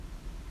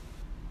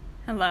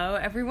Hello,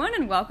 everyone,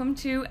 and welcome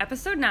to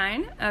episode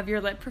 9 of your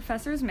Lit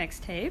Professor's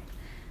Mixtape.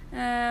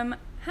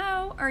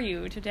 How are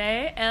you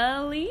today,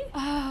 Ellie?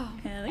 Oh,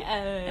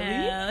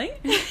 Ellie?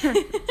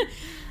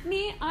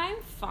 Me,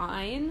 I'm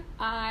fine.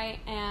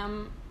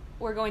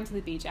 We're going to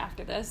the beach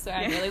after this, so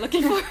I'm really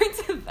looking forward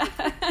to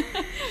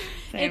that.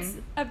 Same. It's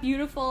a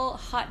beautiful,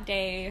 hot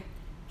day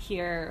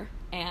here,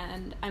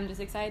 and I'm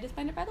just excited to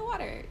spend it by the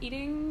water,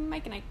 eating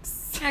Mike and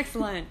Ike's.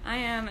 Excellent. I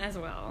am as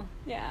well.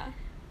 Yeah.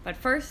 But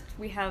first,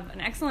 we have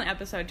an excellent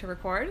episode to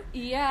record.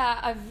 Yeah,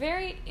 a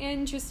very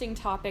interesting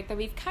topic that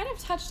we've kind of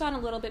touched on a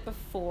little bit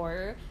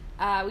before.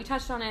 We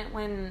touched on it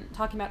when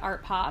talking about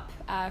art pop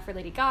for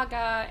Lady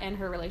Gaga and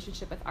her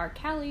relationship with R.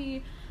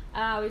 Kelly.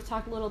 We've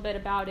talked a little bit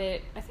about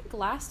it, I think,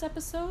 last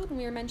episode when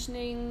we were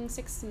mentioning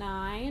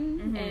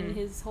 6ix9ine and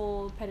his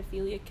whole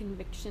pedophilia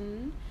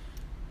conviction.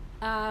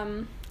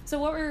 So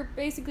what we're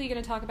basically going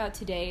to talk about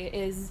today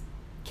is,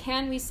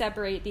 can we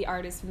separate the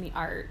artist from the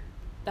art?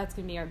 That's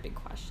going to be our big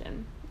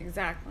question.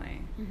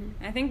 Exactly.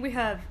 I think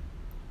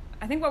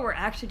what we're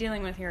actually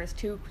dealing with here is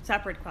two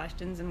separate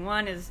questions, and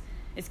one is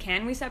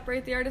can we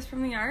separate the artist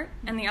from the art,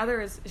 and the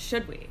other is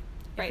should we?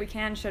 If we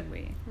can, should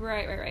we?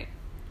 Right.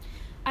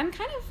 I'm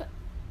kind of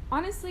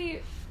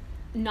honestly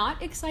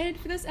not excited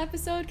for this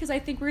episode because I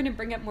think we're going to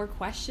bring up more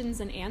questions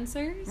than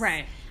answers.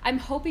 Right. I'm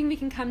hoping we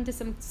can come to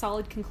some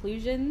solid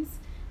conclusions,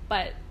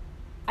 but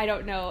I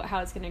don't know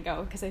how it's going to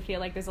go because I feel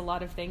like there's a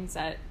lot of things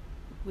that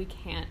we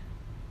can't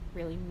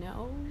really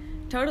know.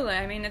 Totally.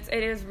 I mean, it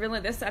is really,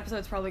 this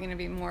episode's probably going to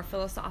be more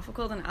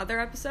philosophical than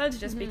other episodes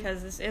just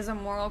because this is a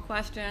moral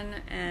question,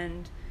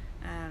 and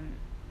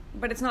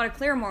but it's not a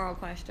clear moral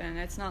question.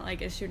 It's not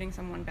like, is shooting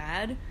someone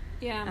bad?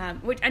 Yeah.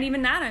 And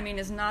even that, I mean,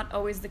 is not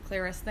always the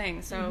clearest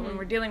thing. So when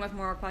we're dealing with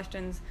moral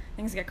questions,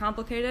 things get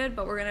complicated,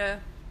 but we're going to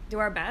do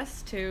our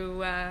best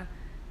to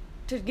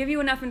give you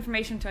enough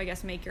information to, I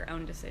guess, make your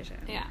own decision.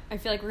 Yeah, I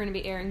feel like we're going to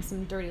be airing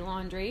some dirty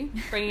laundry,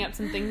 bringing up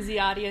some things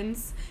the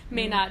audience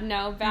may not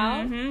know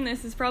about.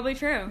 This is probably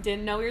true.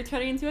 Didn't know we were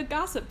turning into a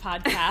gossip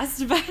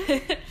podcast,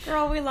 but...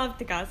 Girl, we love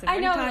to gossip. I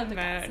know, what are you talking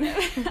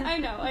about? I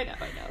know.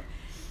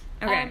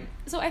 Okay.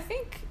 So I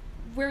think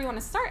where we want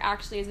to start,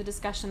 actually, is a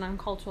discussion on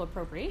cultural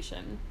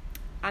appropriation.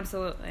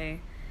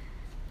 Absolutely.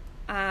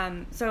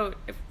 To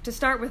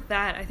start with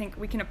that, I think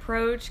we can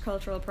approach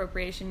cultural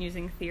appropriation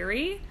using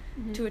theory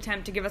to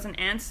attempt to give us an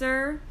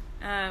answer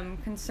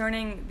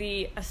concerning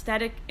the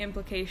aesthetic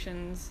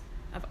implications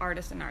of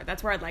artist and art.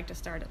 That's where I'd like to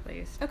start, at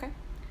least. Okay.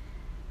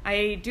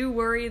 I do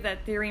worry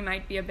that theory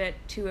might be a bit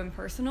too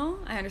impersonal.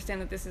 I understand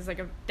that this is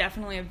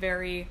definitely a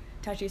very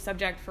touchy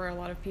subject for a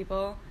lot of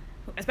people,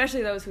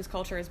 especially those whose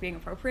culture is being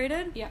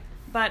appropriated. Yeah.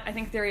 But I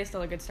think theory is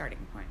still a good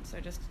starting point, so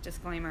just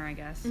disclaimer, I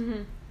guess.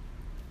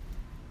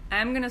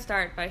 I'm going to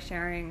start by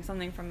sharing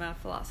something from a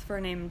philosopher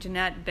named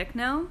Jeanette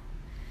Bicknell,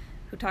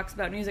 who talks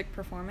about music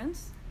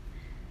performance.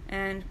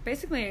 And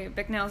basically,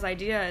 Bicknell's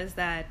idea is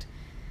that,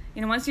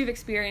 once you've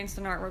experienced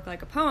an artwork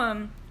like a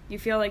poem, you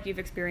feel like you've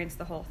experienced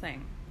the whole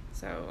thing.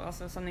 So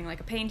also something like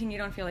a painting, you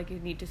don't feel like you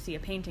need to see a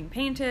painting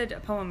painted, a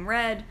poem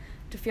read,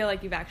 to feel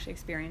like you've actually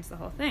experienced the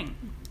whole thing.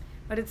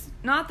 But it's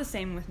not the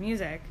same with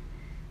music.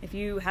 If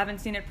you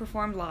haven't seen it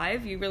performed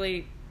live, you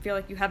really feel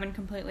like you haven't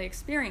completely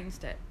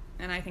experienced it.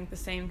 And I think the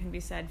same can be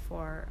said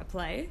for a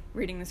play.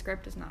 Reading the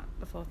script is not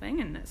the full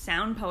thing. And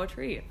sound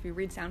poetry, if you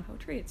read sound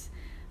poetry, it's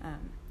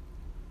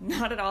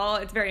not at all,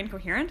 it's very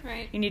incoherent.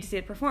 Right. You need to see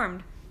it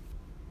performed.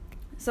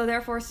 So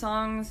therefore,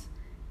 songs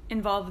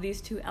involve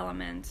these two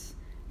elements,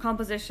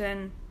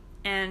 composition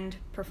and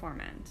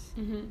performance.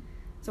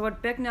 So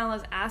what Bicknell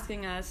is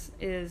asking us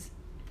is,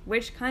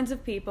 which kinds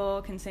of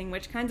people can sing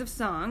which kinds of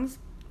songs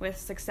with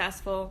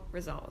successful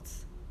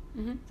results?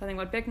 So I think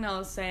what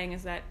Bicknell is saying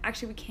is that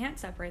actually we can't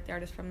separate the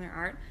artist from their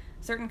art.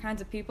 Certain kinds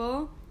of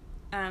people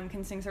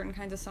can sing certain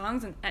kinds of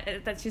songs, and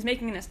that she's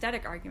making an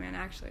aesthetic argument,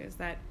 actually, is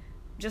that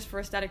just for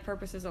aesthetic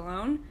purposes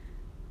alone,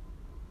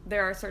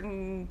 there are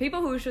certain people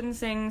who shouldn't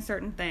sing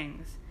certain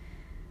things.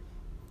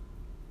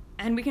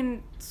 And we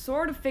can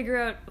sort of figure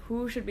out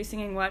who should be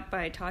singing what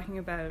by talking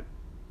about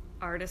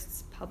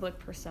artists' public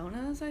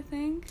personas, I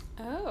think.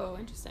 Oh,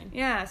 interesting.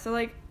 Yeah,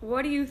 so,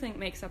 what do you think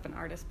makes up an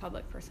artist's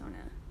public persona?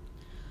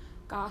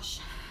 Gosh.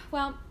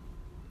 Well,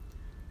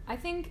 I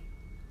think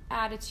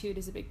attitude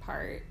is a big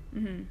part.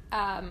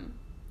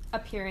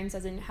 Appearance,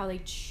 as in how they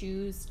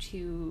choose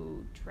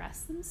to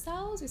dress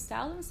themselves or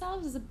style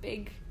themselves, is a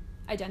big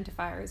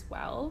identifier as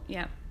well.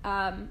 Yeah.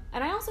 And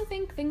I also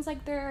think things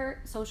like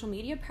their social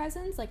media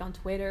presence, like on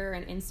Twitter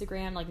and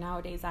Instagram,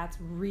 nowadays, that's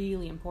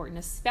really important,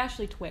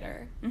 especially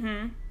Twitter.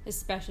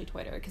 Especially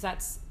Twitter,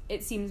 because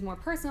it seems more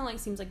personal. It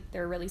seems like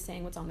they're really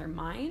saying what's on their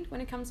mind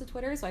when it comes to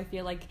Twitter. So I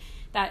feel like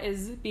that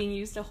is being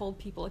used to hold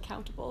people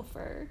accountable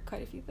for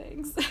quite a few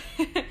things.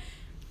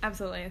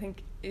 Absolutely. I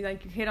think you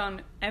hit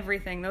on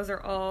everything. Those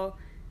are all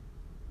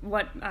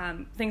what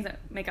things that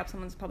make up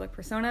someone's public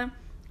persona.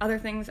 Other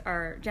things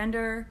are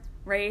gender,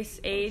 race,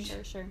 age.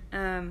 Sure.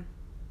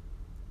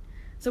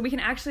 So we can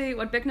actually,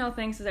 what Bicknell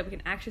thinks is that we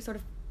can actually sort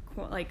of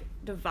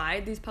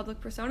divide these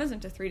public personas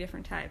into 3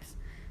 different types.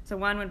 So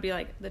one would be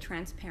the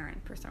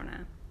transparent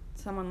persona.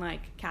 someone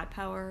like Cat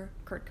Power,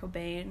 Kurt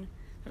Cobain,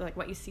 sort of like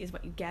what you see is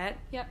what you get.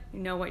 Yep. You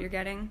know what you're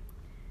getting.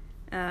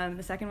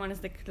 The second one is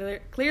the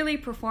clearly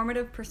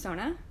performative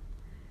persona.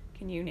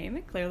 Can you name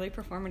it? Clearly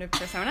performative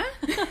persona?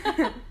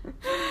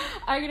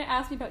 Are you going to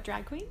ask me about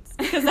drag queens?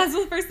 Because that's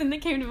the first thing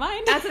that came to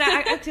mind.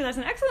 Actually, that's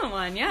an excellent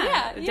one.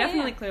 Yeah.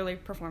 Definitely clearly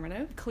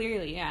performative.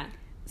 Clearly, yeah.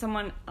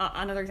 Someone,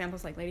 another example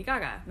is like Lady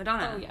Gaga,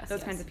 Madonna. Oh, yes,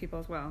 those kinds of people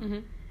as well. Mm-hmm.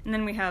 And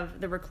then we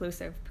have the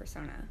reclusive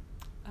persona.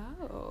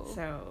 Oh.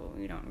 So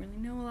we don't really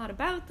know a lot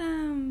about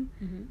them.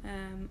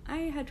 Mm-hmm. I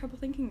had trouble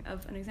thinking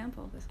of an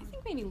example of this one. I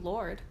think maybe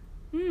Lorde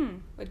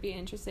would be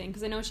interesting,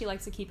 because I know she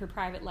likes to keep her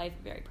private life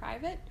very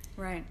private.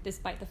 Right.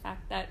 Despite the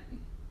fact that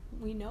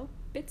we know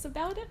bits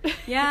about it.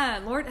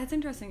 Yeah, Lorde, that's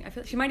interesting. I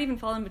feel she might even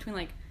fall in between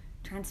like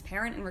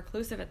transparent and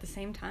reclusive at the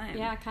same time.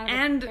 Yeah, kind of.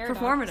 And paradox.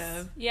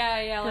 performative.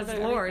 Yeah, because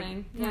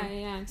Lorde.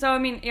 Yeah. So I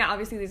mean, yeah,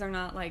 obviously these are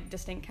not like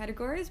distinct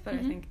categories, but I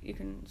think you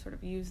can sort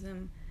of use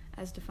them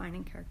as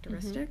defining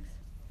characteristics.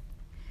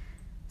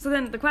 So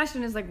then the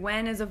question is like,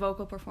 when is a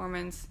vocal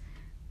performance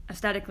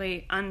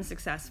aesthetically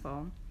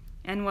unsuccessful?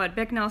 And what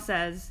Bicknell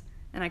says,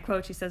 and I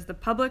quote, she says,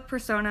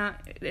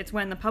 it's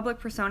when the public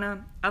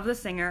persona of the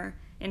singer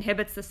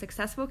inhibits the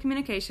successful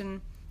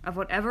communication of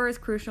whatever is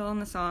crucial in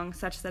the song,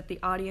 such that the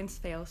audience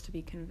fails to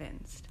be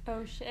convinced.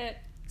 Oh, shit.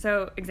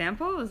 So,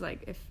 example is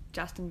like if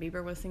Justin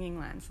Bieber was singing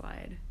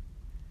Landslide.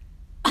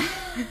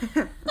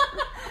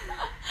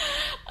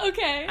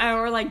 Okay.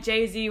 Or like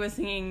Jay-Z was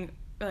singing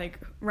like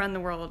Run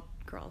the World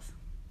Girls.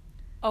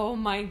 Oh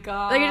my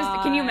god.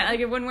 Like, can you imagine? Like,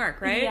 it wouldn't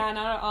work, right? Yeah,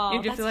 not at all.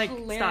 You'd just That's like,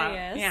 hilarious.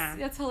 stop. Yeah.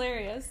 That's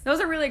hilarious. Those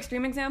are really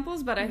extreme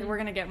examples, but I think we're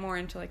going to get more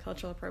into like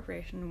cultural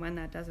appropriation when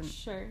that doesn't,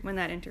 when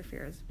that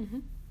interferes.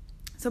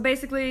 So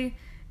basically,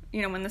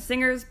 you know, when the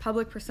singer's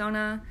public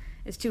persona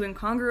is too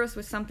incongruous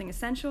with something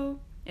essential,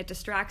 it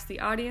distracts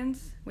the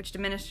audience, which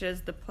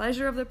diminishes the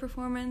pleasure of the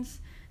performance,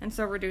 and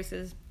so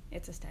reduces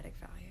its aesthetic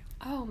value.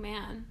 Oh,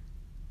 man.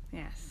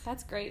 Yes.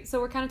 That's great.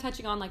 So we're kind of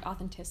touching on like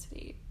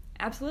authenticity.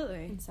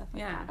 Absolutely. And stuff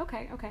like that.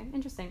 Okay.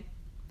 Interesting.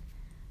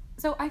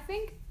 So I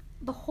think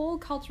the whole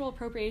cultural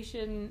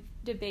appropriation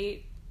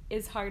debate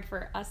is hard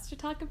for us to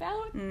talk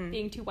about,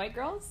 being two white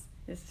girls.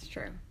 This is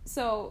true.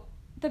 So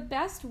the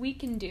best we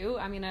can do,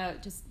 I'm going to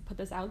just put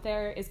this out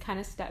there, is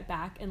kind of step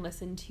back and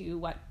listen to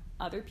what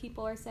other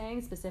people are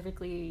saying,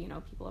 specifically, you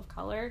know, people of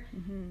color,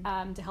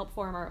 to help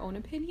form our own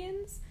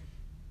opinions.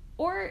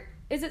 Or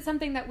is it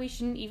something that we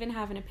shouldn't even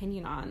have an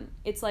opinion on?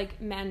 It's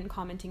like men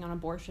commenting on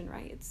abortion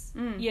rights.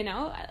 You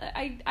know?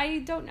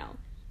 I don't know.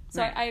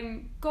 So right.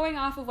 I'm going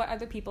off of what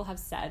other people have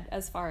said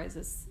as far as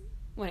this,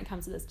 when it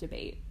comes to this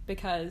debate,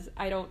 because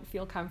I don't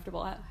feel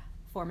comfortable at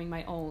forming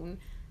my own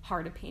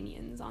hard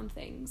opinions on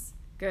things.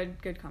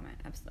 Good comment.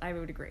 I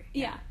would agree.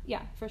 Yeah,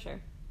 for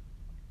sure.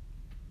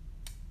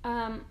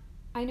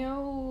 I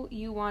know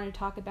you want to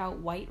talk about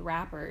white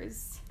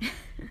rappers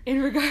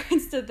in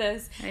regards to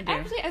this. I do.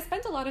 Actually, I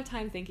spent a lot of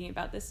time thinking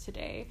about this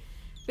today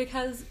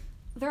because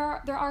there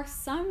are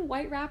some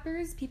white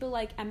rappers, people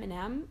like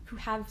Eminem, who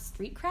have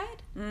street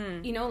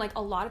cred. You know, like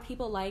a lot of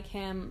people like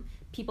him.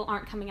 People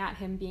aren't coming at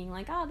him being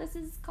like, oh, this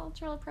is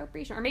cultural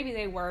appropriation. Or maybe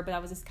they were, but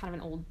that was just kind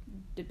of an old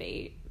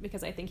debate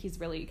because I think he's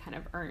really kind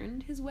of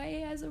earned his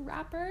way as a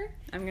rapper.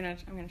 I'm gonna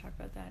talk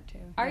about that too.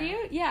 Are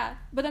you? Yeah.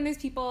 But then there's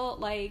people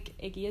like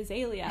Iggy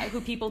Azalea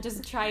who people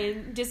just try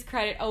and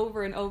discredit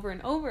over and over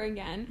and over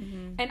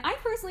again. And I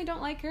personally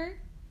don't like her.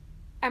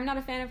 I'm not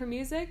a fan of her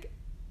music,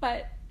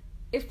 but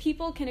if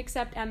people can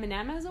accept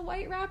Eminem as a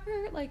white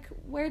rapper, like,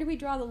 where do we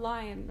draw the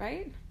line,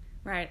 right?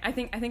 Right. I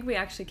think we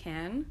actually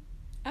can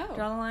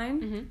draw the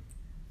line,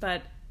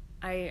 but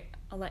I'm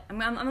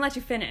gonna let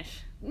you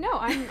finish. No,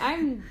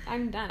 I'm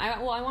done.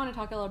 I want to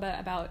talk a little bit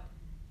about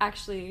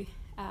actually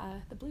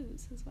the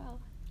blues as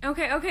well.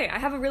 Okay. I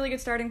have a really good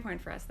starting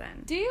point for us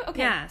then. Do you? Okay.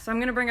 Yeah. So I'm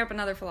gonna bring up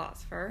another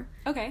philosopher.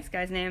 Okay. This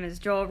guy's name is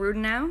Joel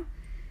Rudenau,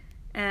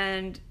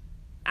 and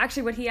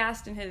actually, what he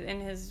asked in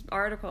his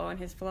article, in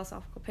his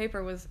philosophical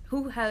paper, was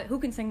who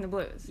can sing the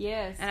blues?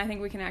 Yes. And I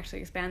think we can actually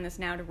expand this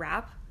now to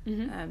rap.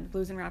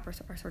 Blues and rap are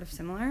sort of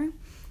similar.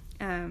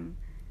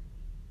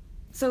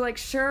 So, like,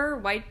 sure,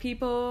 white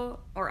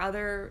people or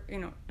other, you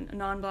know,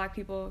 non-black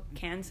people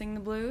can sing the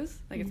blues.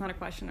 Like, it's not a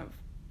question of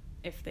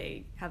if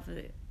they have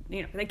the,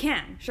 you know, they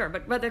can, sure.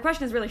 But the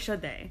question is really,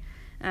 should they?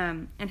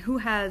 And who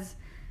has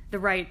the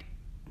right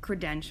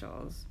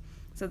credentials?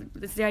 So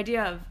it's the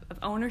idea of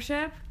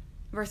ownership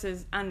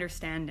versus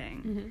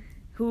understanding.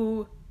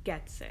 Who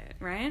gets it,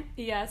 right?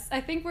 Yes,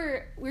 I think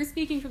we're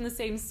speaking from the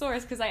same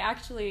source because I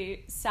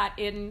actually sat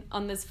in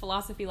on this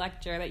philosophy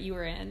lecture that you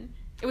were in.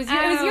 It was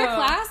your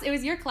class. It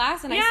was your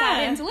class, and I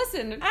sat in to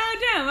listen. Oh,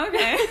 damn.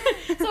 Okay.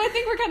 So I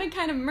think we're gonna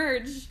kind of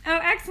merge. Oh,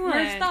 excellent.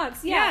 Merge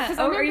thoughts. Yeah.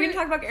 Oh, are you gonna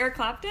talk about Eric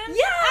Clapton? Yeah.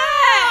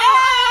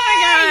 Oh my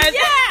god.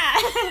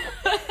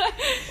 Yeah.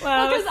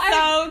 Well, so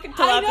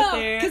telepathy. I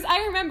know, because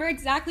I remember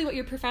exactly what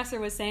your professor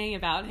was saying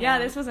about him. Yeah,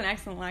 this was an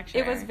excellent lecture.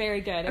 It was very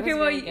good. You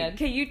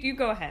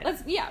go ahead.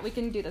 We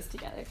can do this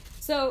together.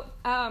 So,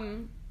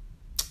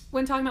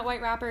 when talking about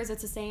white rappers,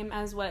 it's the same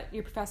as what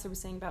your professor was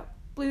saying about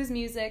blues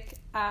music.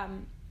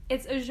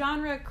 it's a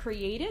genre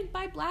created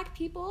by black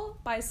people,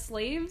 by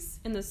slaves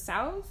in the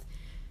South.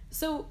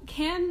 So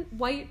can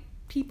white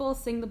people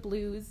sing the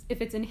blues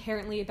if it's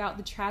inherently about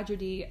the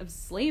tragedy of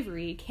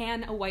slavery?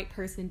 Can a white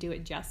person do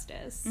it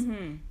justice?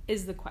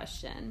 Is the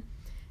question.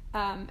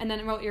 And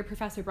then what your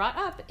professor brought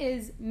up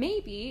is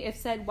maybe if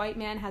said white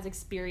man has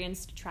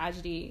experienced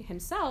tragedy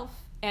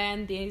himself,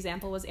 and the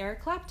example was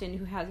Eric Clapton,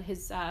 who had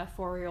his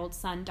 4-year-old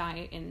son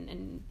die in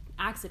an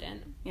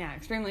accident. Yeah,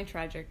 extremely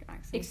tragic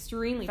accident.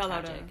 Extremely Fell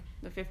tragic. out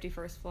of the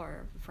 51st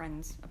floor of a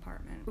friend's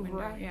apartment window.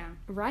 Right. Yeah.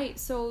 Right.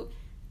 So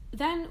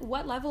then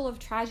what level of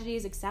tragedy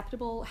is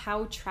acceptable?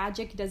 How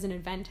tragic does an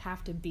event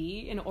have to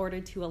be in order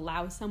to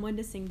allow someone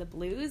to sing the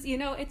blues? You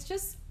know, it's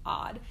just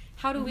odd.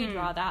 How do we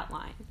draw that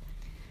line?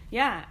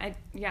 Yeah,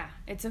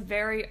 it's a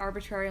very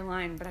arbitrary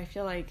line, but I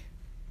feel like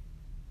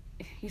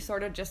you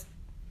sort of just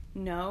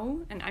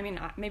know, and I mean,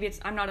 maybe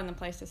I'm not in the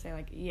place to say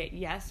like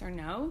yes or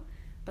no,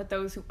 but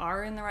those who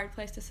are in the right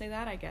place to say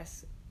that, I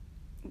guess,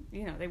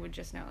 you know, they would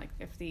just know, like,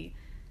 if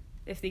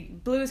the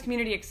blues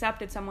community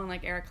accepted someone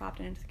like Eric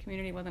Clapton into the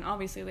community, well, then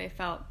obviously they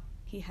felt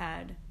he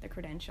had the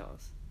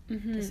credentials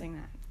to sing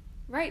that.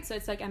 Right, so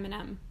it's like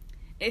Eminem.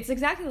 It's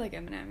exactly like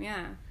Eminem,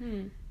 yeah.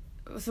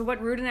 So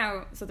what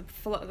Rudenow, so the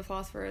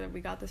philosopher that we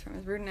got this from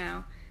is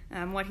Rudenow,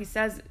 what he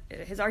says,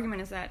 his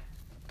argument is that,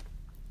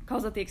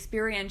 calls it the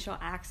experiential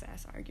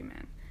access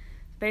argument.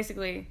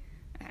 Basically,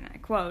 and I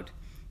quote,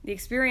 "The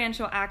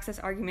experiential access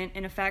argument,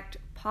 in effect,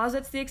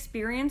 posits the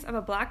experience of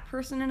a black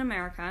person in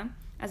America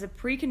as a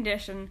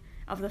precondition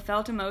of the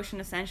felt emotion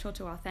essential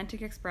to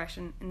authentic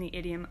expression in the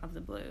idiom of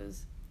the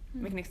blues."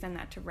 We can extend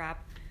that to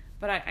rap.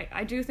 But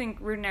I do think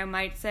Rudenow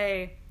might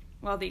say,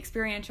 well, the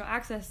experiential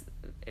access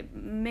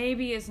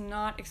maybe is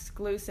not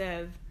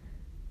exclusive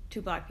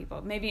to black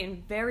people. Maybe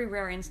in very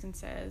rare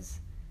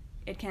instances,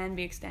 it can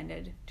be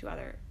extended to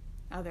other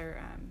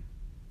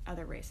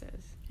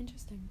races.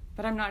 Interesting.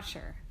 But I'm not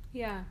sure.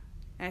 Yeah.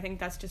 And I think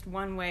that's just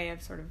one way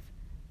of sort of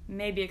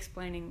maybe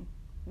explaining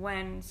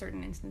when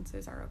certain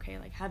instances are okay,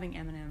 like having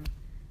Eminem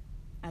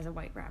as a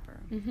white rapper.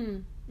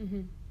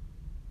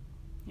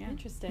 Yeah.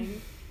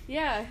 Interesting.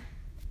 Yeah.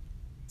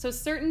 So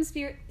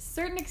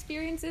certain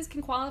experiences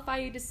can qualify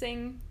you to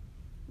sing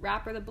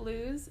rap or the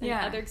blues, and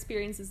other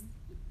experiences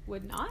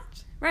would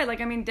not? Right, like,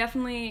 I mean,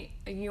 definitely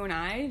you and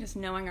I, just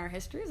knowing our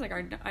histories, like,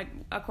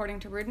 according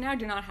to Rudenow,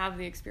 do not have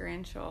the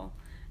experiential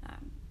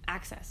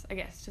access, I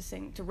guess,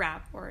 to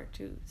rap or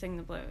to sing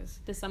the blues.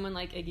 Does someone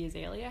like Iggy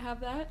Azalea have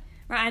that?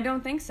 Right, I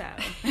don't think so.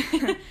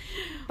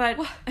 But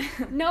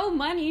no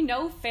money,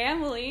 no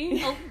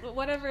family,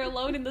 whatever,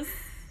 alone in the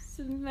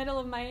middle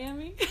of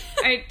Miami. Is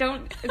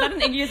that an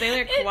Iggy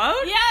Azalea quote?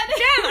 Yeah,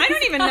 damn, I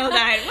don't even know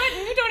that.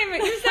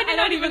 What? You said you're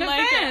not even a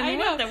fan. I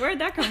know. Where'd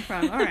that come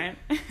from? All right.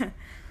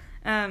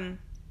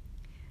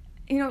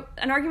 You know,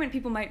 an argument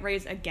people might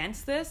raise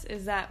against this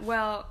is that,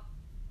 well,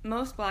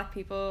 most black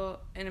people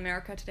in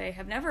America today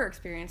have never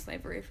experienced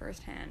slavery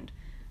firsthand.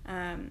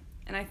 And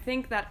I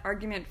think that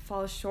argument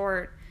falls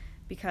short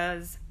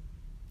because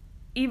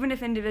even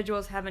if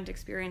individuals haven't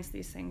experienced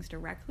these things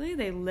directly,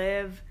 they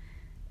live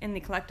in the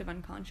collective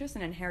unconscious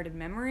and inherited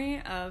memory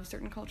of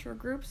certain cultural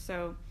groups.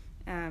 So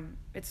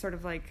it's sort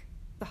of like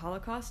the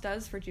Holocaust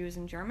does for Jews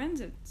and Germans.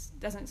 It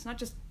doesn't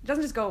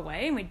just go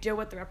away, and we deal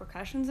with the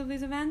repercussions of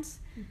these events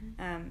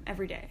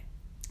every day.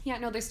 Yeah,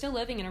 no, they're still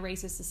living in a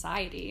racist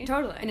society.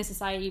 Totally. In a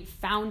society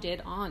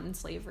founded on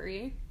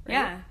slavery. Right?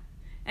 Yeah.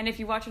 And if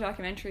you watch a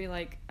documentary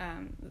like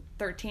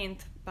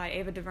 13th by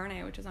Ava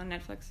DuVernay, which is on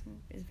Netflix,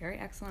 is very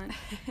excellent.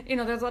 You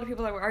know, there's a lot of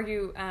people that would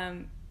argue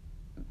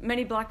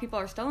many black people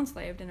are still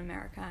enslaved in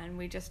America, and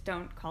we just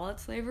don't call it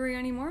slavery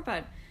anymore.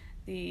 But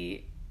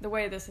the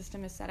way the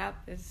system is set up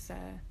is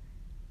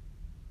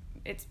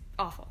it's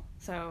awful.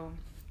 So,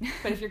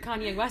 but if you're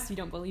Kanye West, you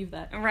don't believe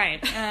that,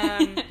 right?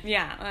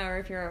 Yeah, or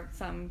if you're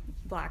some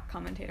black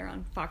commentator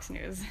on Fox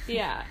News.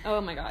 Yeah.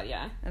 Oh my God.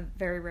 Yeah.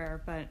 Very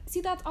rare, but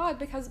see, that's odd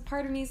because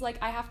part of me is like,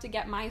 I have to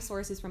get my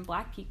sources from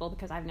black people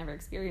because I've never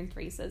experienced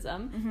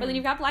racism. Mm-hmm. But then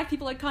you've got black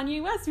people like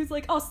Kanye West who's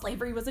like, oh,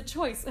 slavery was a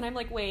choice, and I'm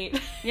like, wait.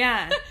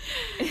 Yeah.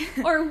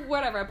 Or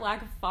whatever, a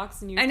black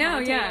Fox News. I know.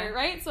 commentator, yeah.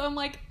 Right. So I'm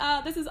like,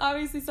 this is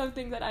obviously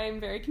something that I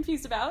am very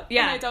confused about.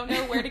 Yeah. And I don't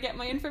know where to get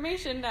my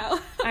information now.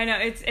 I know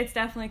it's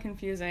definitely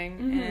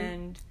confusing,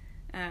 and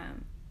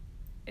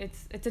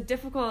it's a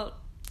difficult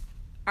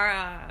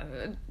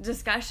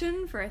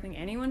discussion for I think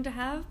anyone to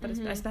have, but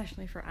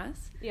especially for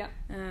us. Yeah.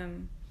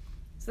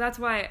 So that's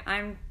why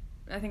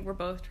I think we're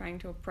both trying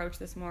to approach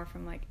this more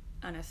from like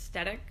an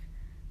aesthetic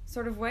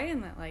sort of way,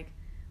 and that like,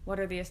 what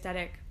are the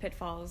aesthetic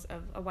pitfalls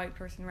of a white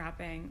person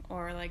rapping,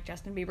 or like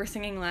Justin Bieber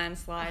singing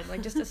Landslide,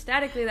 like just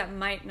aesthetically that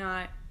might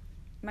not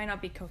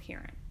be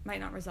coherent, might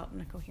not result in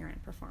a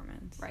coherent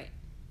performance. Right.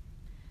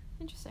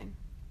 Interesting.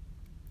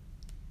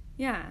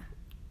 Yeah.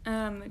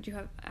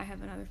 I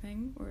have another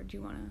thing, or do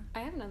you want to?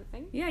 I have another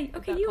thing. Yeah,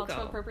 okay, you go.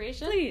 Cultural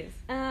appropriation. Please.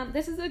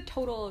 This is a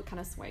total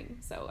kind of swing,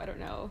 so I don't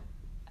know.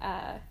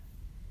 I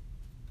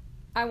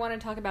want to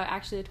talk about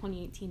actually the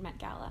 2018 Met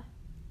Gala.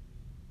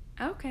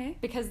 Okay.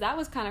 Because that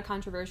was kind of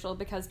controversial,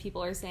 because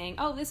people are saying,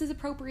 oh, this is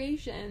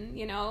appropriation,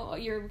 you know,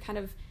 you're kind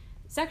of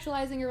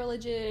sexualizing your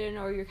religion,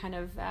 or you're kind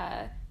of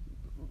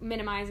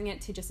minimizing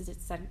it to just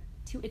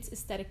its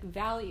aesthetic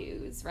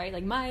values, right?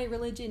 Like, my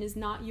religion is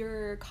not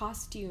your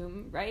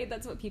costume, right?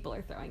 That's what people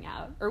are throwing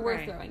out, or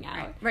were throwing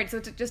out. Right, so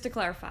just to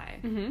clarify,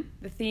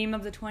 the theme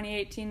of the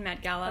 2018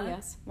 Met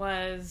Gala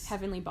was...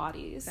 Heavenly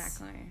bodies.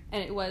 Exactly.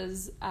 And it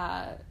was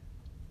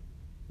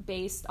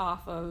based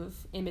off of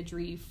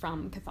imagery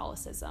from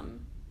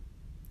Catholicism.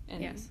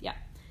 And, yes. Yeah.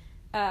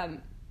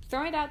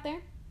 Throwing it out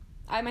there,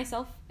 I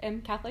myself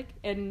am Catholic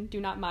and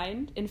do not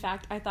mind. In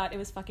fact, I thought it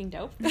was fucking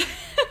dope.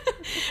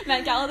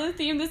 Met Gala, the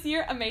theme this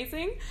year,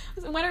 amazing.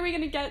 So when are we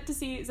going to get to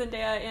see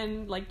Zendaya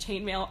in, like,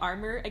 chainmail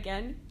armor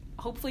again?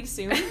 Hopefully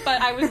soon,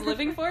 but I was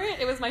living for it.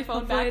 It was my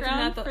phone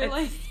background for,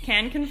 like...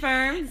 Can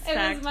confirm.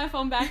 It was my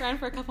phone background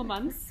for a couple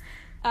months.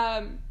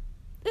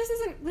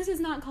 This is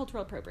not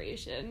cultural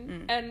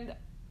appropriation. And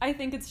I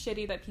think it's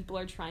shitty that people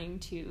are trying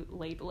to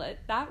label it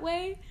that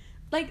way.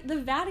 Like, the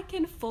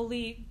Vatican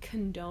fully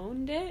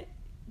condoned it.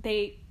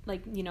 They,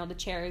 like, you know, the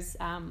chairs,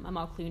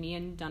 Amal Clooney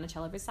and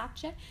Donatella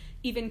Versace,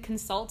 even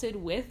consulted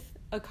with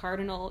a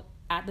cardinal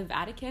at the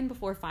Vatican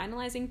before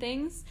finalizing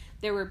things.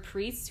 There were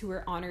priests who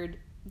were honored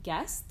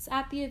guests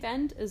at the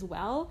event as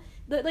well.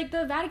 The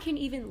Vatican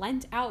even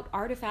lent out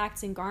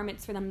artifacts and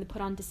garments for them to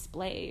put on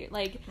display.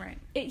 Like,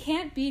 It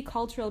can't be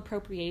cultural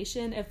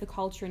appropriation if the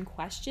culture in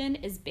question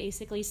is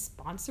basically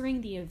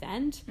sponsoring the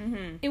event.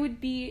 It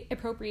would be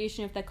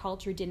appropriation if the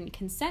culture didn't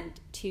consent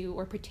to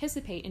or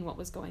participate in what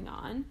was going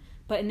on.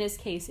 But in this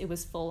case, it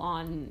was full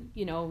on,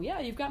 you know, yeah,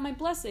 you've got my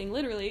blessing,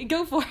 literally,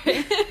 go for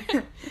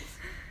it.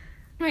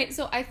 Right,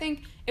 so I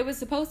think it was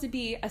supposed to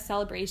be a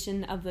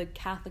celebration of the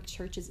Catholic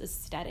Church's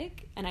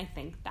aesthetic, and I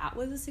think that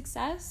was a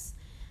success.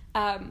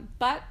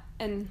 But,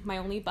 and my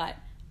only but,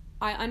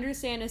 I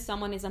understand if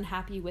someone is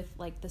unhappy with,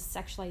 like, the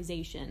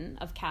sexualization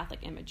of Catholic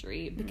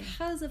imagery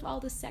because of all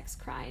the sex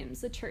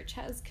crimes the church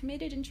has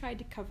committed and tried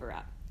to cover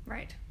up.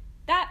 Right.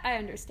 That I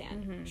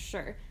understand,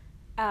 sure.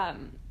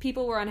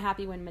 People were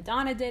unhappy when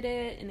Madonna did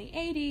it in the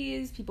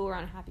 80s. People were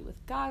unhappy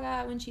with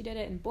Gaga when she did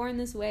it and Born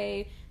This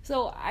Way.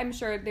 So I'm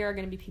sure there are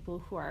going to be people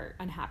who are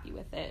unhappy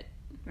with it,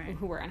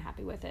 who were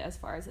unhappy with it as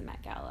far as the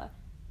Met Gala.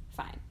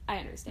 Fine, I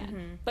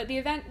understand. But the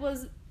event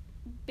was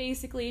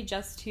basically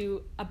just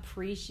to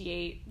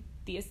appreciate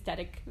the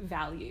aesthetic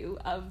value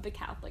of the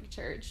Catholic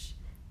Church.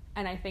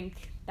 And I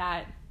think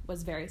that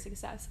was very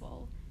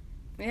successful.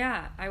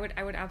 Yeah, I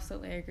would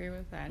absolutely agree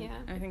with that. Yeah.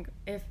 I think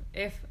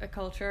if a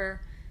culture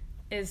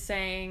is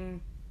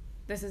saying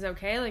this is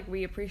okay, like,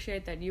 we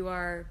appreciate that you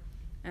are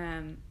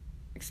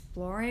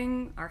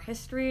exploring our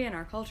history and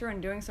our culture and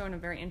doing so in a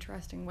very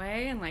interesting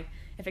way, and, like,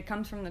 if it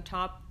comes from the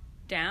top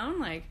down,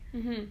 like,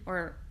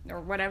 or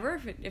whatever,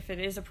 if it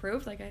is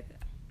approved, like,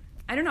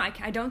 I don't know,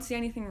 I don't see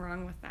anything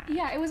wrong with that.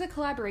 Yeah, it was a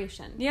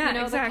collaboration. Yeah, you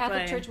know, exactly. The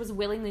Catholic Church was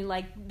willingly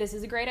like, this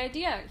is a great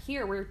idea,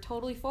 here, we're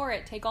totally for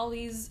it, take all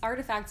these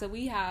artifacts that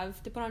we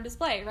have to put on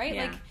display, right?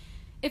 Yeah. Like,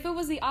 if it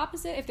was the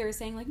opposite, if they were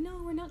saying, like,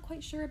 no, we're not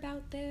quite sure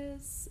about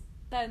this,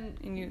 then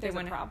there's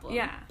a problem.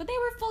 Yeah. But they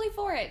were fully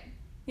for it.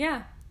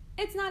 Yeah.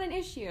 It's not an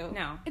issue.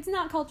 No. It's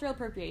not cultural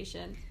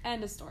appropriation.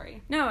 End of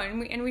story. No,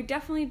 and we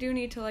definitely do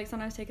need to, like,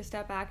 sometimes take a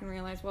step back and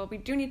realize, well, we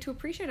do need to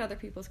appreciate other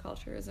people's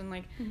cultures, and,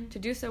 like, to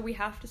do so we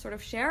have to sort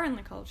of share in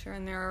the culture,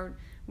 and there are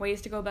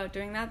ways to go about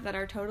doing that that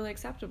are totally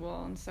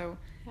acceptable, and so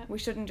we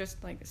shouldn't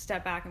just, like,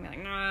 step back and be like,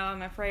 no,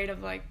 I'm afraid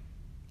of, like,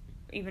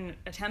 even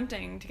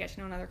attempting to get to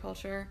know another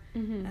culture. I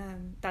don't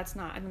think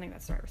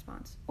that's the right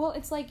response. Well,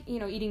 it's like, you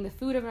know, eating the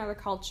food of another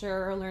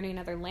culture or learning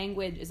another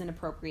language is an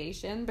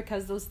appropriation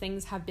because those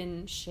things have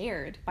been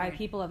shared by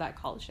people of that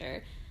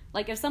culture.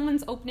 Like, if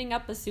someone's opening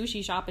up a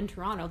sushi shop in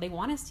Toronto, they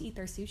want us to eat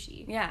their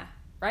sushi. Yeah.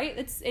 Right?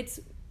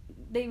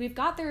 We've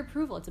got their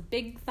approval. It's a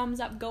big thumbs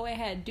up, go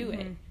ahead, do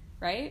it.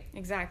 Right?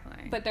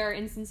 Exactly. But there are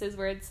instances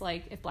where it's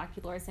like, if black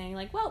people are saying,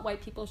 like, well,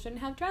 white people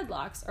shouldn't have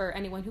dreadlocks, or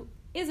anyone who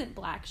isn't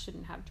black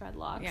shouldn't have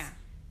dreadlocks. Yeah.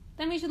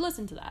 Then we should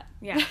listen to that.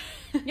 Yeah.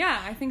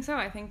 Yeah, I think so.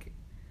 I think,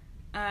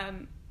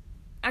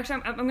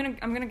 actually, I'm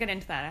gonna get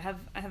into that.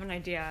 I have an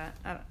idea,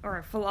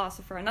 or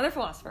another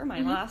philosopher,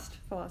 my last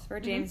philosopher,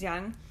 James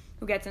Young,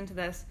 who gets into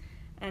this,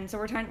 and so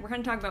we're going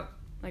to talk about,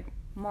 like,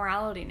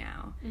 morality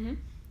now,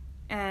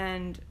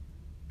 and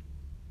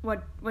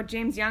what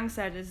James Young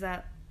said is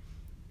that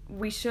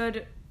we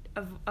should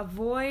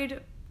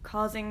avoid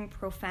causing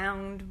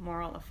profound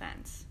moral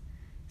offense.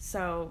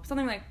 So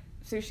something like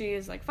sushi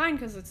is, like, fine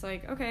because it's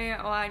like, okay,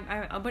 well,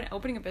 I'm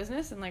opening a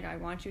business and, like, I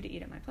want you to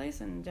eat at my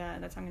place, and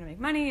that's how I'm going to make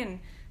money, and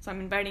so I'm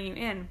inviting you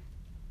in.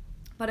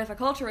 But if a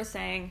culture is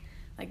saying,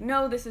 like,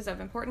 no, this is of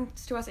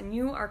importance to us and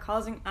you are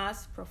causing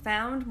us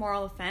profound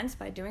moral offense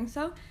by doing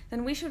so,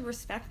 then we should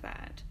respect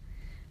that.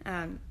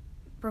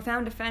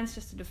 Profound offense,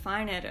 just to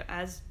define it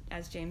as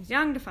James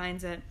Young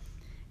defines it,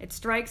 it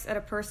strikes at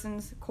a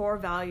person's core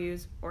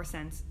values or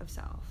sense of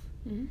self.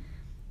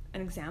 An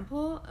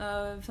example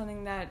of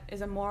something that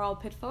is a moral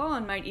pitfall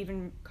and might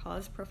even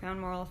cause profound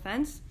moral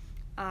offense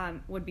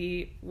would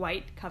be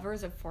white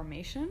covers of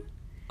Formation.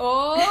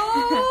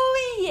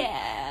 Oh,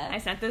 yeah. I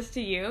sent this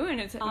to you,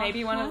 and it's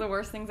maybe one of the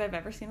worst things I've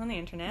ever seen on the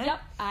internet.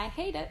 Yep, I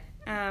hate it.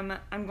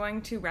 I'm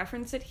going to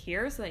reference it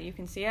here so that you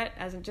can see it,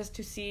 as just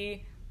to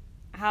see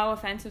how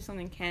offensive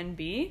something can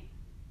be.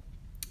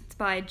 It's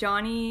by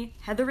Johnny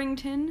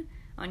Hetherington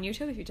on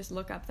YouTube, if you just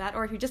look up that,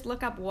 or if you just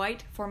look up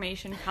white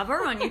formation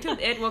cover on YouTube,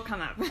 it will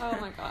come up. Oh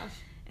my gosh.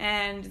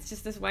 And it's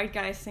just this white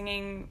guy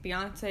singing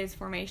Beyonce's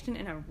Formation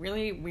in a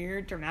really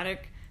weird,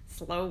 dramatic,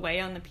 slow way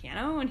on the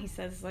piano, and he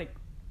says, like,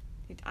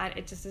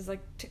 it just is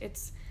like,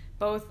 it's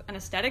both an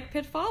aesthetic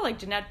pitfall, like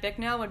Jeanette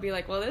Bicknell would be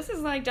like, well, this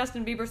is like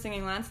Justin Bieber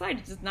singing Landslide,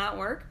 it does not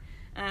work,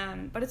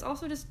 but it's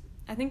also just,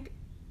 I think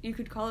you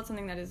could call it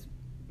something that is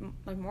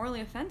like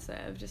morally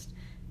offensive, just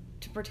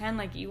to pretend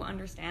like you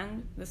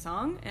understand the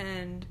song,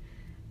 and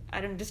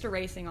just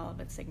erasing all of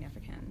its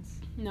significance.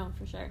 No,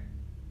 for sure.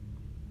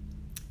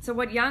 So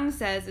what Young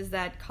says is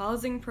that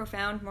causing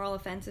profound moral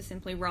offense is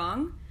simply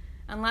wrong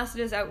unless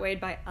it is outweighed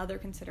by other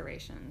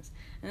considerations.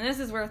 And this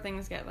is where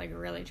things get like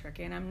really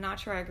tricky, and I'm not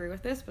sure I agree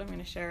with this, but I'm going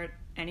to share it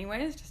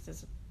anyways, just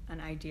as an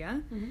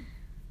idea. Mm-hmm.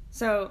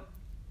 So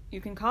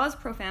you can cause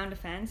profound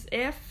offense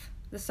if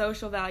the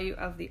social value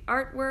of the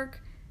artwork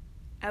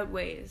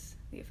outweighs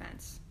the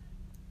offense.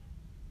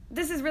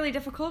 This is really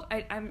difficult.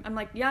 I'm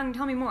like, Young,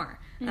 tell me more.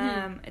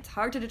 Mm-hmm. It's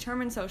hard to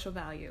determine social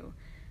value.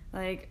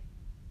 Like,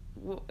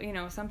 you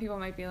know, some people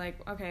might be like,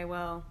 okay,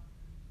 well,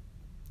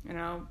 you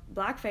know,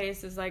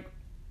 blackface is like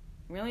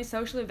really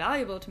socially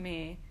valuable to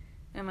me,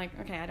 and I'm like,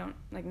 okay, I don't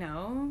like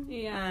no.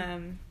 Yeah.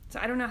 So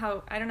I don't know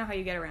how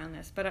you get around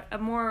this, but a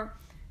more,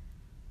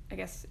 I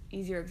guess,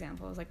 easier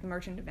example is like The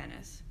Merchant of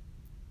Venice.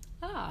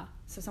 Ah.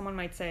 So someone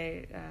might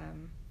say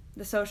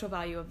the social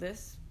value of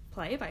this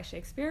play by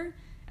Shakespeare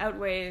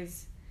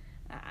outweighs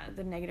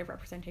the negative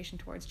representation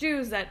towards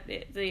Jews that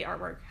the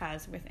artwork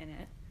has within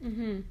it.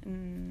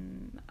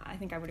 Mm-hmm. I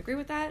think I would agree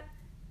with that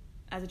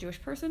as a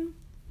Jewish person,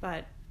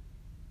 but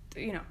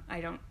you know,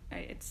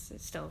 it's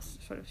still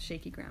sort of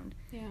shaky ground.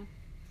 Yeah.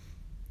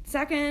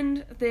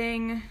 Second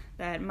thing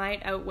that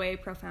might outweigh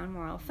profound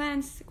moral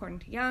offense, according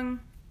to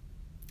Young,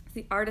 is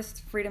the artist's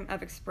freedom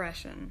of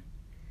expression.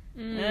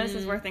 And this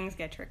is where things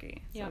get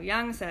tricky. So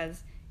Young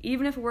says,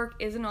 even if a work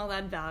isn't all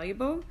that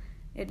valuable,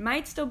 it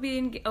might still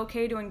be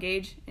okay to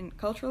engage in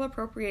cultural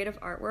appropriative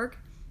artwork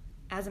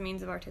as a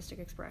means of artistic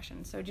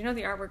expression. So do you know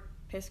the artwork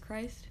Piss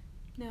Christ?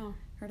 No.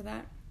 Heard of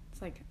that?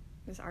 It's like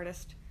this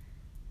artist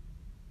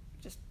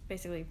just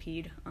basically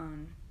peed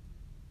on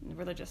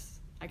religious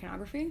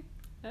iconography.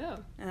 Oh.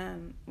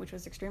 Which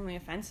was extremely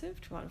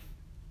offensive to a lot of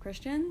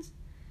Christians.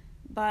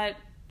 But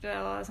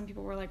some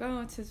people were like,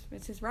 oh, it's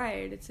his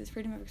right, it's his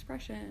freedom of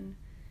expression.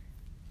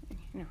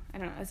 You know, I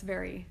don't know, it's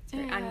very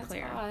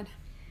unclear. That's odd.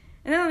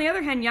 And then on the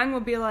other hand, Young will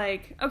be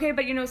like, okay,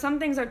 but you know, some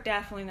things are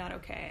definitely not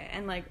okay,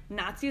 and like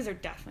Nazis are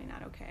definitely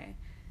not okay.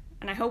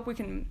 And I hope we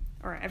can,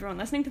 or everyone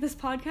listening to this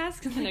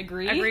podcast can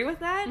agree with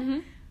that. Mm-hmm.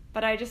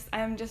 But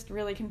I'm just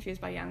really confused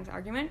by Young's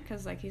argument,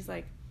 because like he's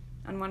like,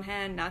 on one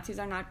hand, Nazis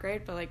are not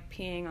great, but like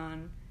peeing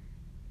on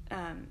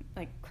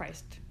like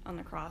Christ on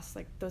the cross,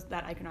 like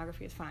that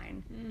iconography is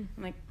fine.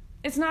 I'm like,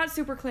 it's not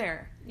super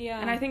clear.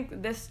 Yeah. And I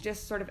think this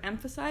just sort of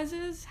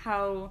emphasizes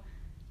how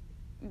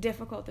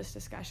difficult this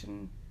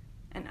discussion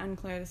and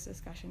unclear this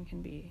discussion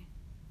can be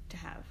to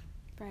have.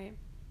 Right.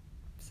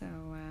 So,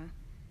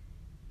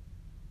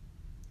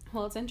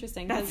 well, it's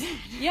interesting. That's it.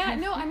 Yeah,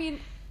 no, I mean,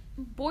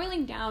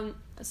 boiling down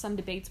some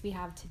debates we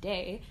have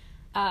today,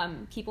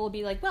 people will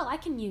be like, well, I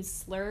can use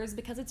slurs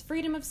because it's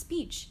freedom of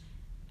speech.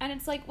 And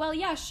it's like, well,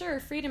 yeah, sure,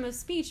 freedom of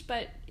speech,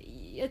 but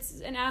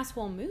it's an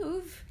asshole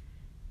move.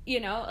 You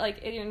know, like,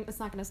 it's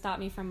not going to stop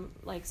me from,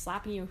 like,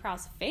 slapping you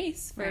across the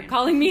face for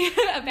calling me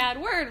a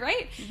bad word,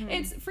 right? Mm-hmm.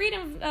 It's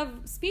freedom of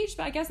speech,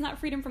 but I guess not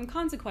freedom from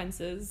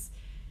consequences.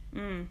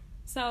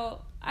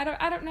 So, I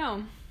don't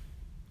know.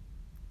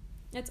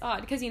 It's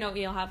odd, because, you know,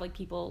 you'll have, like,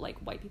 people, like,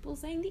 white people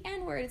saying the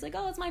N-word. It's like,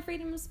 oh, it's my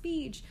freedom of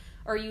speech.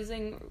 Or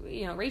using,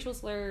 you know, racial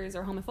slurs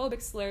or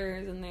homophobic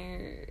slurs, and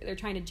they're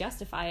trying to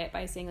justify it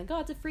by saying, like,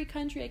 oh, it's a free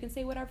country, I can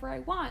say whatever I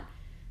want.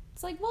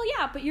 It's like, well,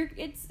 yeah, but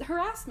it's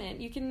harassment.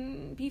 You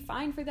can be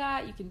fined for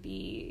that. You can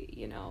be,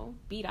 you know,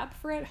 beat up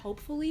for it,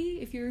 hopefully,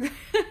 if you're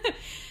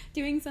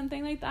doing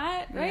something like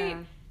that, right?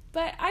 Yeah.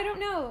 But I don't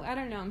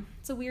know.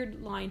 It's a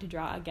weird line to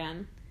draw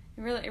again.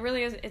 It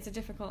really is. It's a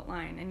difficult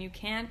line, and you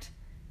can't,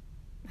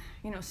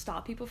 you know,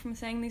 stop people from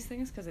saying these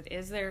things, because it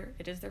is their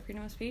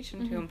freedom of speech,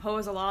 and to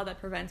impose a law that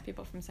prevents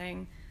people from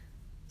saying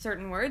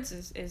certain words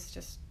is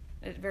just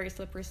a very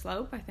slippery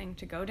slope, I think,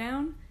 to go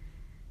down.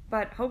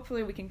 But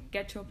hopefully we can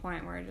get to a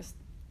point where just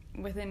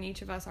within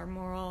each of us, our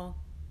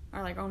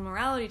own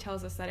morality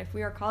tells us that if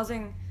we are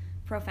causing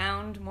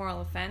profound moral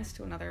offense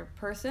to another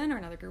person or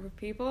another group of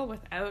people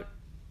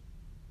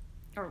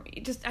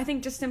I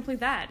think just simply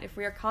that, if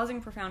we are causing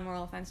profound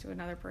moral offense to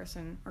another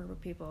person or group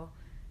of people,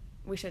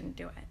 we shouldn't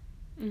do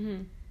it.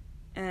 Mm-hmm.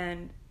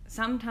 And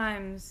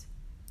sometimes,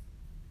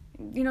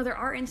 you know, there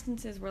are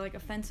instances where like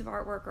offensive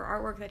artwork or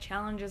artwork that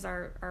challenges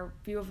our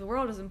view of the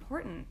world is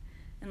important,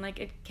 and like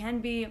it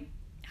can be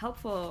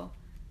helpful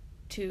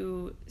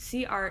to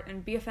see art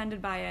and be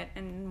offended by it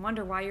and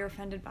wonder why you're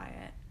offended by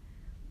it.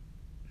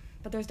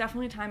 But there's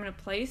definitely a time and a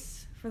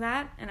place for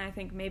that, and I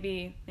think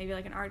maybe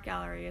like an art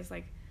gallery is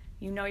like,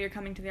 you know, you're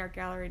coming to the art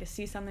gallery to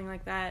see something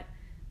like that.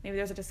 Maybe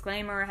there's a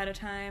disclaimer ahead of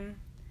time.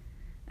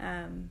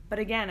 But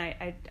again,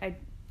 I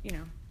you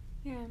know.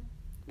 Yeah.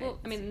 Well,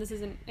 I mean, this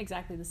isn't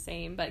exactly the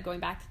same, but going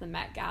back to the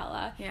Met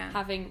Gala,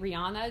 having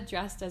Rihanna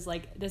dressed as,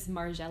 like, this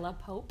Margiela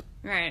Pope.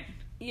 Right.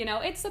 You know,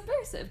 it's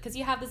subversive, because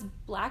you have this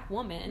black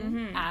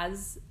woman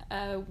as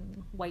a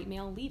white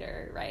male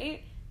leader,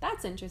 right?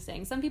 That's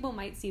interesting. Some people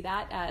might see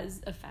that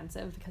as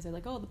offensive, because they're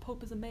like, oh, the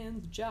Pope is a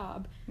man's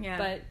job. Yeah.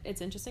 But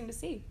it's interesting to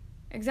see.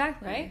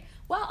 Exactly. Right?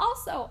 Well,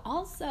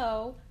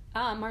 also...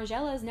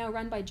 Margiela is now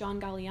run by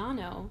John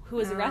Galliano, who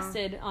was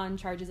arrested on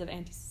charges of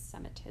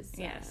anti-Semitism.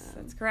 Yes,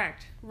 that's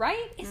correct.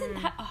 Right? Isn't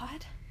that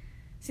odd?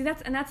 See,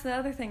 that's the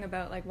other thing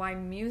about, like, why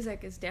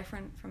music is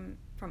different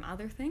from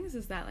other things,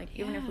 is that, like,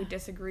 even if we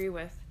disagree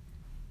with,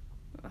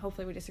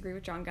 hopefully we disagree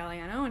with John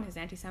Galliano and his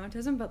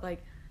anti-Semitism, but,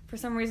 like, for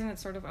some reason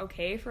it's sort of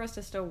okay for us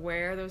to still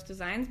wear those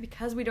designs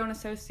because we don't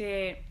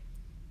associate,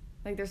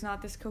 like, there's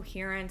not this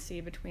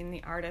coherency between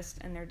the artist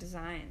and their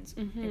designs,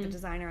 like the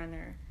designer and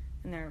their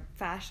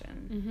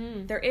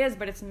fashion. There is,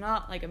 but it's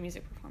not like a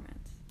music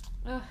performance.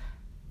 Ugh.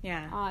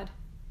 Yeah. Odd.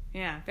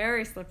 Yeah,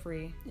 very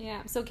slippery.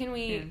 Yeah. So do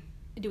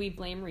we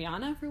blame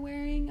Rihanna for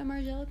wearing a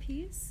Margiela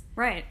piece?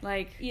 Right.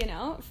 Like, you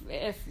know,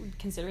 if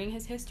considering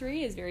his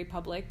history, his very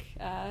public,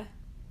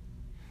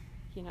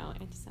 you know,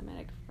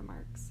 anti-Semitic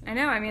remarks. I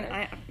know. I mean,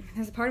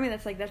 there's a part of me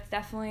that's like, that's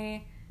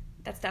definitely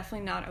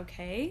not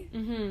okay.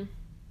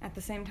 At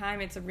the same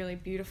time, it's a really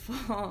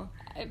beautiful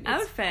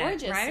outfit,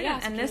 gorgeous, right? Yeah,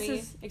 and this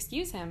is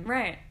excuse him,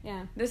 right?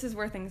 Yeah, this is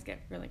where things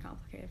get really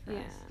complicated for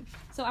us.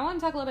 So I want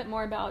to talk a little bit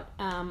more about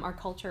our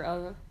culture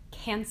of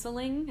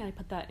canceling, and I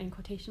put that in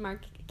quotation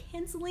mark,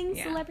 canceling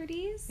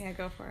celebrities. Yeah,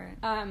 go for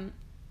it.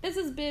 This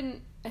has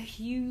been a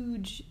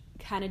huge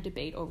kind of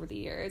debate over the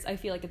years. I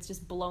feel like it's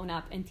just blown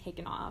up and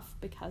taken off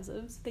because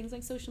of things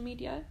like social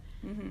media.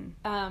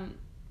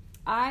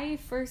 I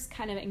first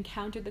kind of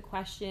encountered the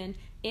question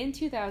in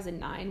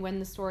 2009 when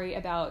the story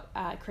about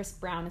Chris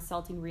Brown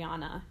assaulting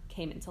Rihanna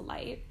came into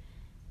light.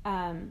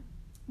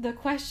 The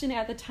question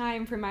at the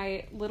time for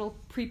my little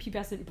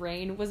prepubescent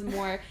brain was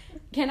more,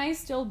 can I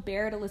still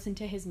bear to listen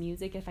to his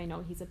music if I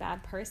know he's a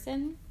bad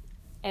person?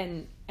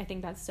 And I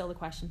think that's still the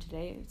question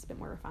today. It's a bit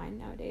more refined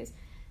nowadays.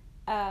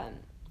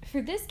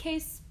 For this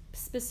case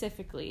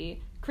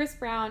specifically, Chris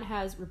Brown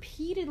has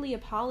repeatedly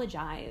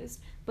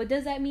apologized, but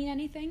does that mean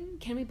anything?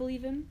 Can we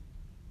believe him?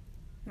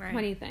 Right.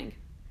 What do you think?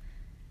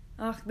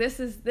 Oh,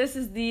 this is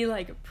the,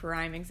 like,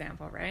 prime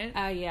example, right?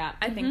 Yeah.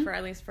 I think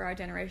at least for our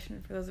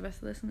generation, for those of us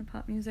who listen to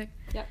pop music.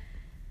 Yep.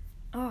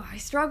 Oh, I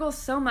struggle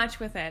so much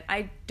with it.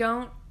 I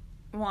don't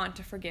want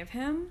to forgive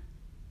him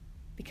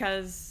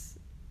because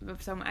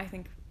of some. I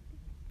think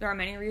there are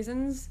many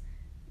reasons.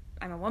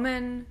 I'm a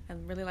woman. I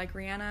really like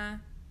Rihanna,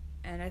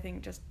 and I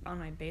think just on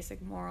my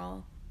basic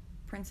moral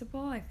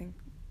principle, I think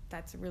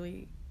that's a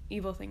really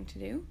evil thing to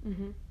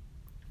do.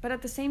 But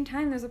at the same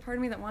time, there's a part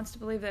of me that wants to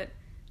believe that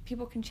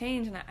people can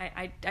change, and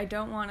I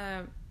don't want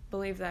to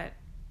believe that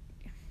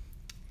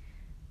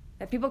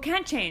people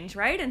can't change,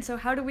 right? And so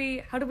how do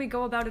we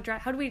go about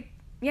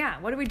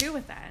what do we do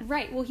with that?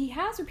 Right. Well, he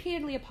has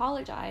repeatedly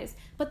apologized,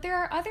 but there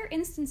are other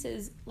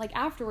instances, like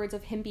afterwards,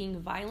 of him being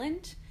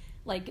violent.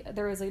 Like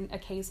there was a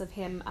case of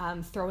him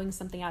throwing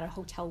something out a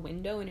hotel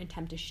window in an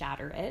attempt to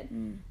shatter it,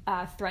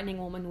 threatening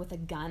a woman with a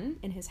gun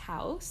in his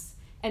house,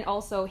 and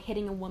also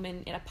hitting a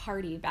woman at a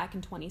party back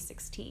in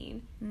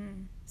 2016.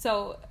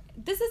 So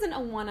this isn't a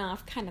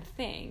one-off kind of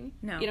thing.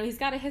 No. You know, he's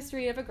got a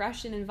history of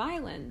aggression and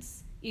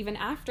violence, even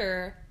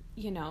after,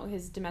 you know,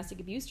 his domestic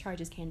abuse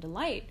charges came to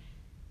light.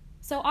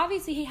 So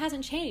obviously he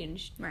hasn't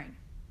changed. Right.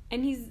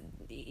 And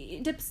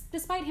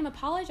despite him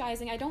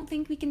apologizing, I don't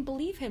think we can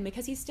believe him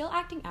because he's still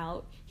acting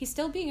out. He's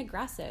still being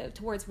aggressive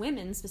towards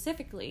women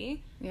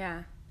specifically.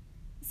 Yeah.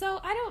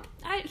 So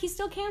he's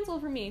still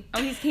canceled for me.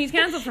 Oh, he's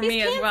canceled for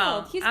me as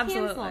well. He's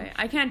absolutely canceled.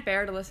 I can't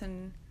bear to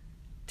listen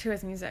to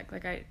his music.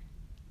 Like I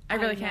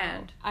really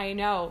can't. I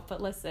know,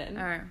 but listen.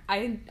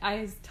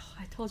 I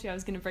told you I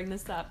was going to bring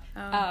this up.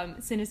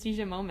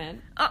 Synesthesia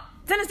moment. Oh,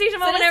 synesthesia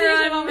moment,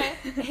 everyone. Moment.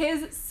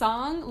 His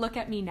song "Look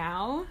at Me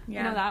Now." Yeah.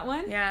 You know that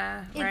one?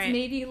 Yeah. It's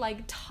maybe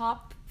like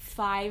top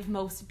 5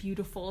 most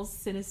beautiful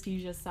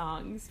synesthesia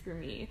songs for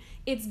me.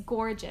 It's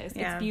gorgeous.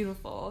 Yeah. It's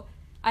beautiful.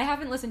 I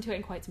haven't listened to it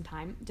in quite some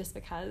time, just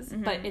because.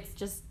 But it's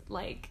just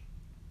like,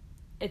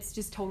 it's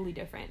just totally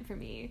different for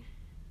me.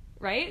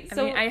 Right? I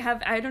mean,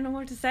 I don't know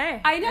what to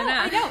say. I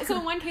know. So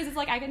in one case, it's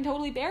like I can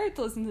totally bear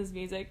to listen to his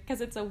music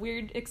because it's a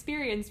weird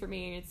experience for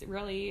me. It's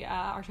really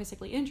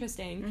artistically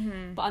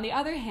interesting. But on the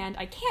other hand,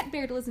 I can't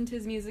bear to listen to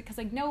his music because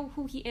I know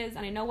who he is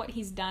and I know what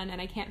he's done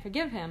and I can't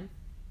forgive him.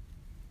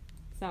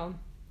 So.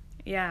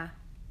 Yeah.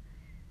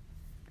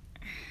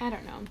 I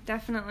don't know.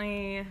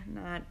 Definitely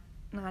not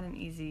an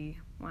easy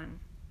one.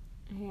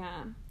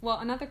 Yeah. Well,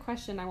 another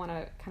question I want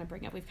to kind of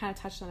bring up, we've kind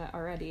of touched on it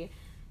already,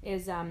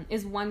 is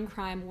one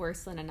crime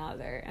worse than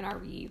another, and are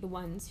we the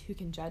ones who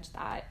can judge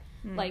that?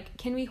 Like,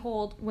 can we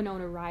hold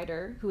Winona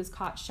Ryder, who was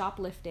caught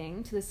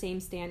shoplifting, to the same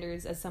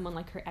standards as someone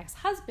like her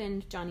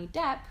ex-husband, Johnny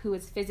Depp, who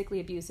was physically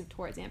abusive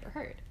towards Amber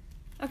Heard?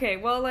 Okay,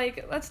 well,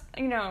 like, let's,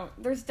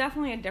 there's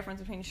definitely a difference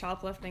between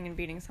shoplifting and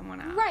beating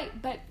someone up. Right,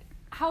 but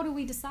how do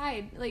we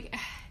decide? Like,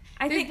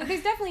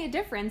 there's definitely a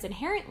difference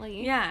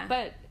inherently. Yeah.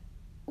 But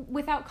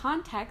without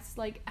context,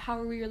 like, how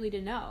are we really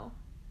to know?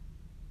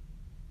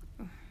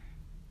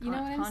 You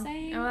know what I'm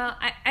saying? Well,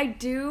 I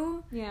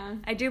do. Yeah.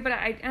 I do, but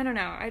I don't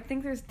know. I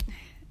think there's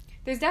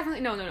definitely...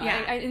 No.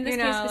 Yeah. In this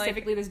case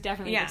specifically, there's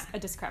definitely yeah. a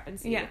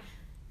discrepancy. Yeah.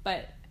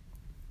 But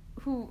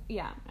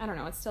I don't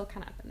know. It's still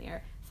kind of up in the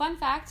air. Fun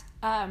fact,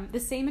 the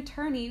same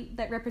attorney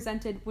that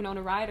represented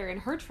Winona Ryder in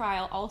her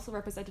trial also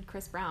represented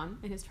Chris Brown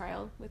in his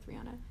trial with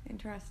Rihanna.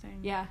 Interesting.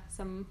 Yeah,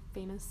 some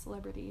famous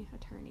celebrity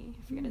attorney.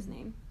 I forget his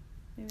name.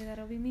 Maybe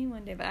that'll be me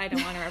one day, but I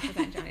don't want to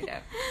represent Johnny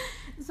Depp.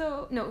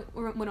 So, no,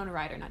 Winona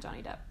Ryder, not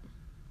Johnny Depp.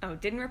 Oh,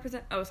 didn't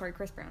represent... Oh, sorry,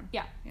 Chris Brown.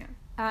 Yeah.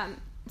 Yeah.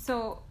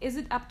 So, is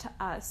it up to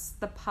us,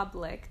 the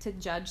public, to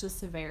judge the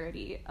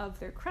severity of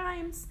their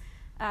crimes,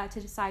 to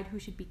decide who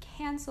should be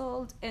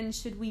canceled, and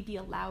should we be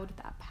allowed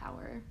that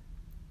power?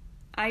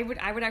 I would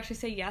actually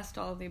say yes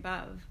to all of the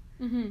above.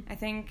 Mm-hmm. I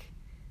think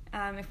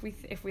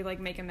if we like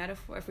make a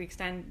metaphor, if we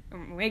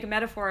make a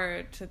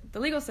metaphor to the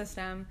legal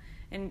system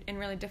in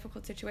really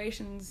difficult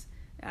situations,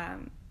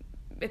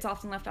 it's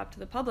often left up to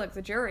the public,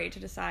 the jury, to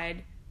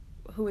decide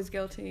who is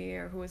guilty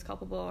or who is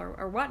culpable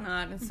or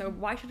whatnot. And so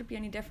why should it be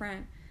any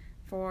different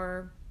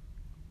for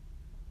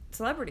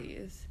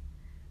celebrities?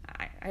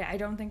 I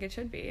don't think it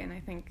should be. And I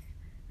think,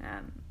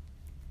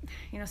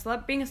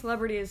 being a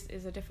celebrity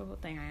is a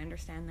difficult thing. I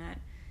understand that.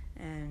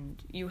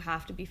 And you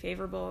have to be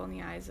favorable in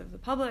the eyes of the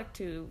public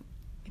to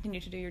continue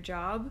to do your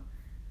job.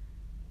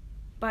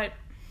 But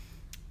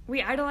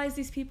we idolize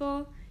these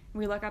people.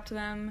 We look up to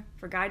them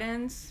for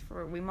guidance.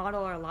 We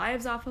model our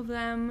lives off of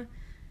them.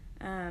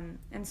 And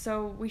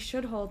so we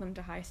should hold them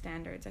to high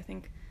standards. I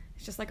think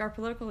it's just like our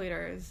political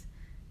leaders.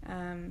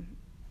 I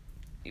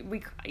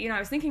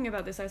was thinking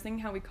about this. I was thinking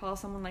how we call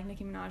someone like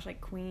Nicki Minaj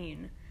like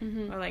queen,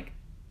 or like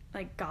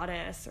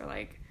goddess, or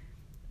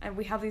and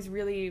we have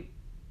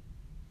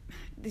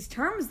these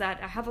terms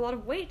that have a lot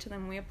of weight to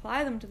them. We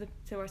apply them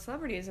to our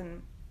celebrities,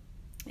 and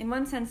in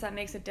one sense that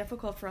makes it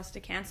difficult for us to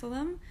cancel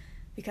them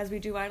because we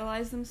do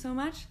idolize them so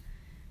much.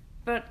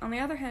 But on the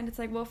other hand, it's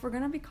like, well, if we're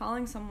going to be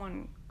calling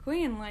someone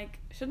queen, like,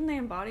 shouldn't they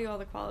embody all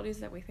the qualities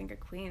that we think a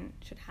queen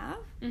should have?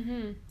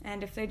 Mm-hmm.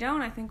 And if they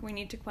don't, I think we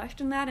need to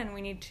question that, and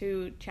we need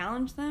to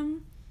challenge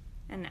them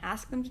and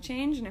ask them to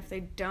change. And if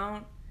they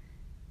don't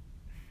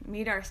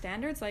meet our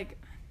standards,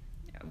 like,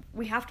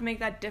 we have to make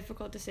that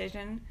difficult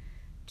decision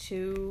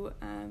to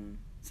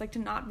it's like to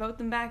not vote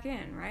them back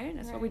in, right?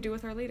 That's what we do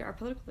with our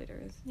political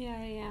leaders.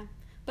 Yeah.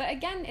 But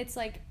again, it's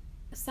like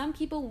some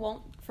people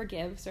won't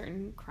forgive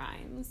certain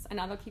crimes and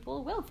other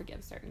people will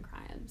forgive certain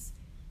crimes.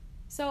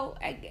 So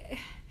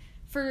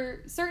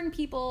for certain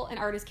people, an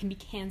artist can be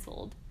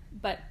canceled,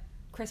 but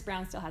Chris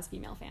Brown still has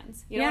female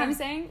fans. You know what I'm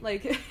saying?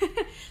 Like,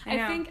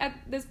 I think at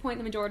this point,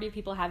 the majority of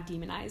people have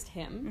demonized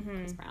him,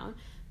 Chris Brown.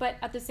 But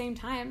at the same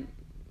time,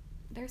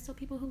 there are still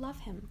people who love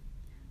him.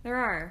 There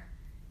are.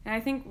 And I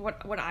think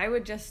what I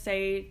would just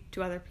say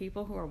to other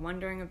people who are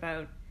wondering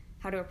about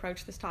how to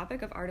approach this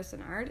topic of artists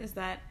and art is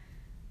that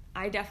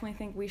I definitely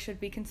think we should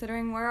be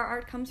considering where our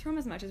art comes from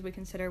as much as we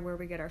consider where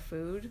we get our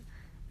food,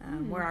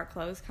 where our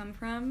clothes come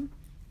from.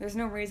 There's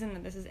no reason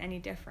that this is any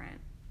different.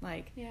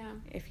 Like,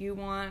 if you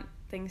want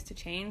things to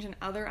change in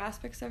other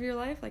aspects of your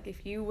life, like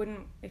if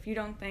you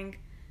don't think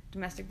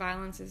domestic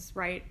violence is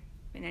right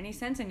in any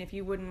sense, and if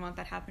you wouldn't want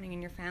that happening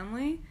in your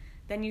family,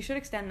 then you should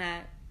extend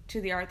that to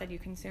the art that you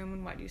consume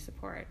and what you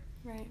support.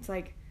 Right. It's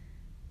like,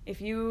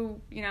 if I'm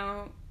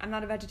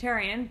not a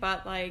vegetarian,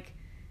 but like,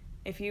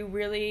 if you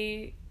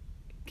really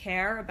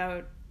care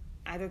about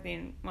either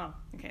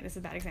this is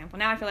a bad example.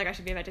 Now I feel like I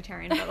should be a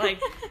vegetarian, but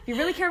like, if you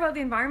really care about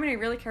the environment, or you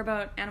really care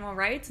about animal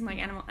rights and like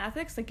animal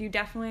ethics, like you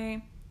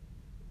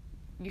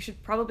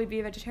should probably be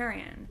a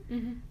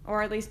vegetarian,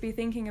 or at least be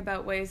thinking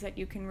about ways that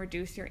you can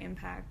reduce your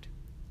impact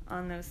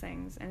on those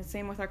things. And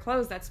same with our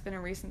clothes. That's been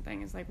a recent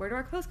thing. Is like, where do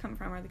our clothes come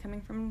from? Are they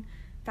coming from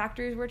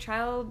factories where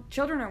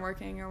children are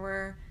working, or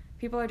where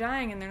people are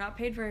dying and they're not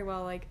paid very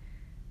well? Like,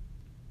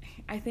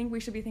 I think we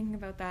should be thinking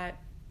about that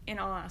in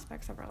all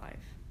aspects of our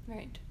life.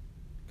 Right.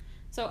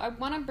 So I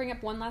want to bring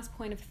up one last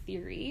point of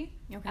theory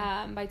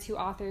by two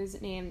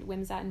authors named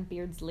Wimsatt and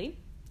Beardsley.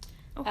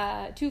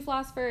 Two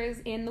philosophers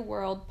in the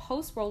world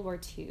post-World War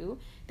II.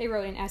 They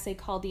wrote an essay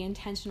called The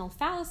Intentional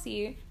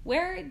Fallacy,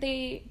 where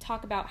they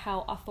talk about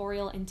how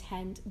authorial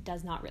intent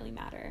does not really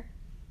matter.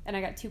 And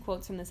I got two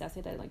quotes from this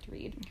essay that I'd like to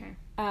read. Okay.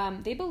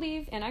 They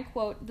believe, and I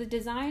quote, "The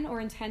design or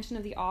intention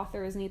of the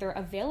author is neither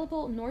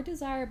available nor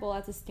desirable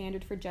as a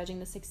standard for judging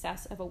the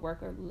success of a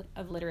work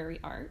of literary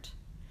art."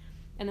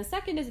 And the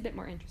second is a bit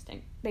more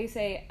interesting. They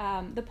say,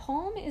 "The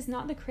poem is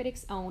not the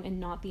critic's own and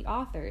not the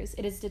author's.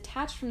 It is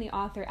detached from the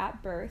author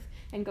at birth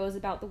and goes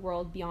about the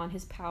world beyond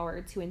his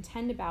power to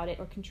intend about it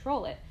or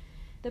control it.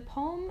 The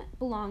poem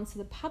belongs to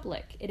the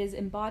public. It is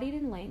embodied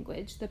in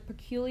language, the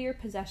peculiar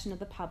possession of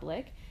the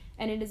public,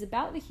 and it is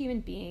about the human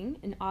being,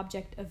 an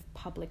object of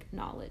public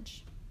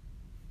knowledge.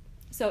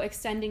 So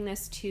extending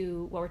this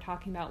to what we're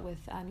talking about with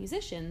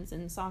musicians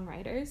and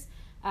songwriters,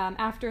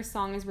 after a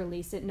song is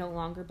released, it no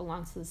longer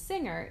belongs to the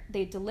singer.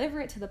 They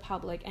deliver it to the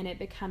public, and it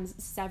becomes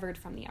severed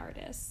from the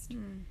artist.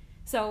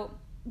 So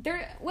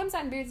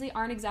Whimsat and Beardsley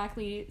aren't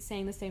exactly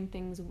saying the same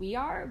things we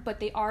are, but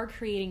they are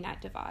creating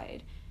that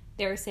divide.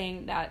 They're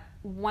saying that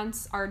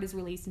once art is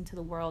released into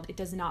the world, it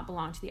does not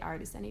belong to the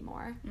artist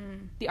anymore.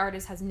 The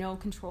artist has no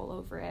control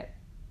over it.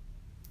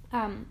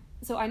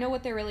 So I know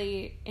what they're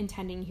really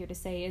intending here to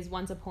say is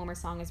once a poem or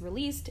song is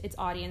released, its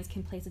audience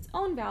can place its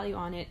own value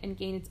on it and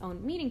gain its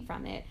own meaning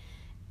from it,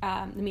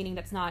 the meaning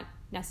that's not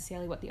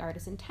necessarily what the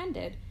artist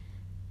intended.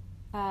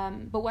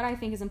 But what I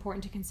think is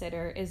important to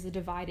consider is the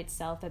divide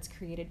itself that's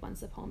created once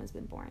the poem has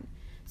been born.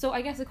 So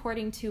I guess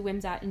according to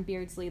Whimsat and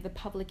Beardsley, the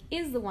public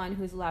is the one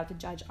who is allowed to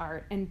judge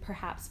art and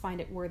perhaps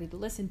find it worthy to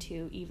listen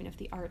to, even if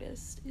the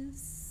artist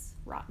is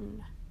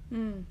rotten.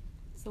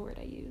 That's the word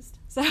I used.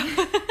 So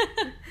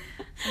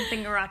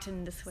Something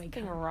rotten this way.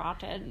 Something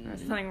rotten. Or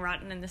something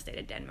rotten in the state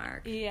of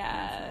Denmark.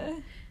 Yeah.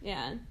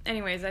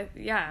 Anyways, I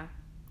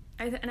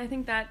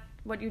think that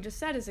what you just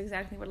said is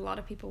exactly what a lot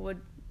of people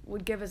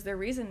would give as their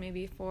reason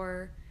maybe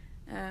for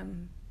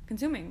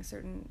consuming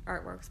certain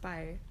artworks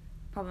by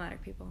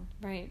problematic people.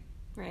 Right.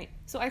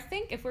 So I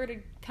think if we're to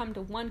come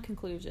to one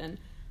conclusion,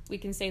 we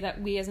can say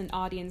that we as an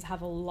audience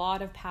have a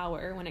lot of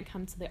power when it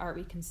comes to the art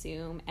we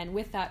consume, and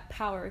with that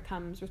power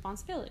comes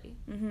responsibility.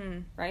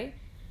 Right?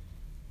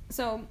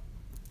 So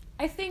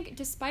I think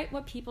despite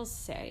what people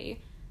say,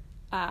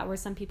 or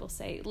some people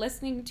say,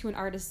 listening to an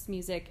artist's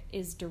music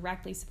is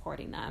directly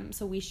supporting them,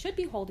 so we should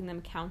be holding them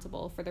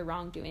accountable for their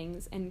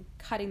wrongdoings and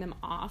cutting them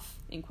off,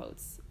 in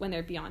quotes, when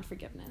they're beyond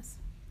forgiveness.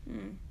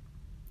 And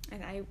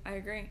I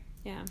agree.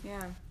 Yeah.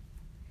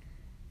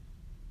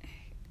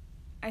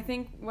 I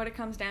think what it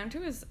comes down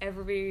to is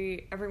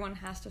everyone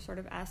has to sort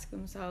of ask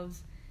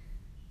themselves,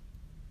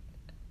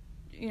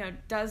 do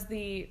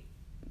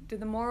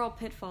the moral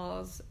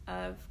pitfalls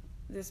of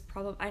this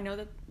problem, I know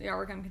that the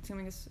artwork I'm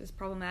consuming is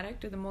problematic,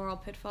 do the moral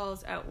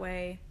pitfalls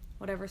outweigh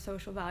whatever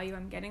social value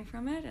I'm getting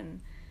from it? And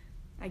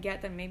I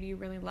get that maybe you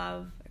really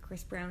love a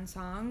Chris Brown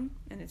song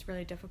and it's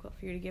really difficult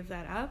for you to give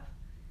that up,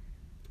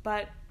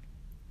 but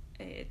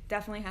it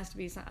definitely has to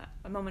be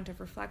a moment of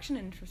reflection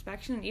and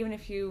introspection. And even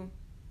if you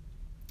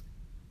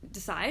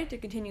decide to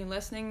continue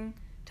listening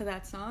to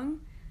that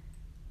song,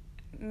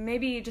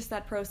 maybe just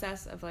that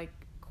process of like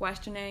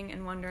questioning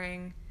and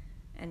wondering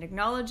and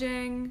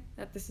acknowledging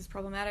that this is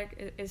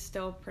problematic is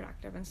still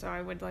productive. And so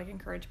I would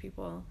encourage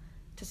people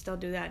to still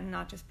do that and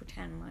not just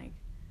pretend like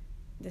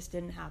this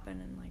didn't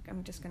happen and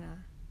I'm just gonna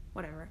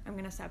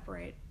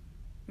separate.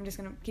 I'm just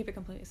gonna keep it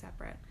completely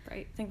separate.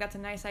 Right. I think that's a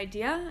nice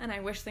idea, and I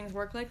wish things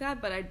worked like that,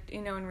 but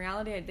in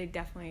reality they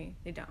don't.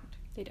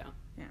 They don't.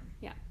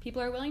 Yeah.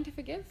 People are willing to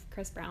forgive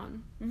Chris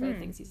Brown for the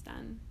things he's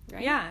done,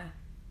 right? Yeah.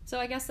 So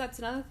I guess that's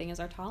another thing is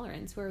our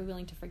tolerance. We're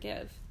willing to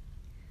forgive.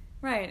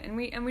 Right, and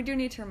we do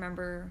need to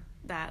remember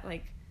that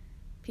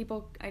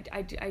people.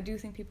 I do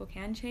think people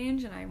can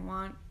change, and I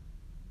want,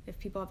 if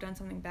people have done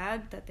something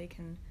bad, that they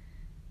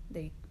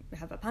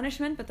have a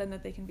punishment, but then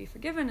that they can be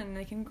forgiven and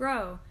they can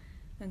grow.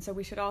 And so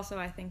we should also,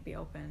 I think, be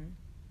open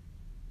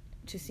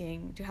to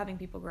having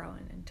people grow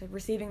and to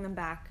receiving them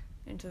back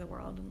into the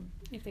world, and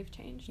if they've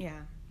changed.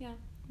 Yeah.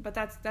 But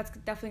that's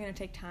definitely going to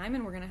take time,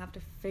 and we're going to have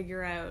to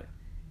figure out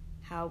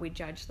how we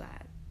judge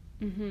that.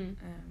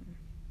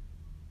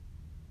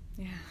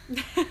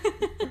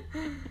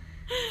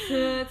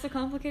 It's a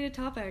complicated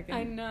topic.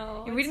 I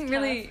know. We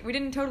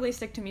didn't totally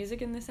stick to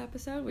music in this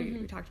episode.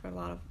 We talked about a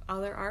lot of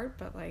other art,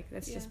 but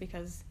that's just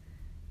because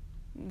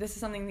this is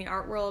something the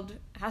art world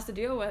has to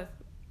deal with,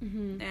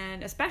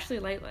 and especially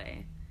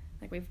lately,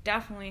 we've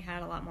definitely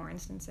had a lot more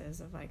instances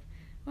of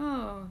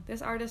oh,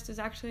 this artist is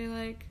actually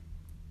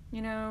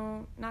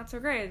not so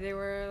great.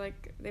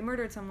 They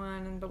murdered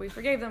someone, but we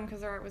forgave them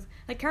because their art was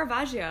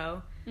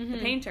Caravaggio, the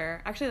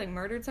painter, actually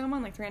murdered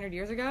someone 300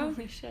 years ago.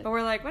 Holy shit. But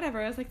we're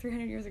whatever, it was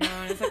 300 years ago,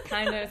 and it's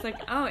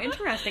oh,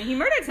 interesting. He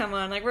murdered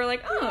someone. We're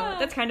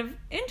that's kind of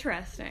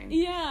interesting.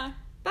 Yeah.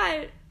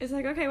 But it's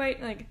okay,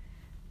 wait,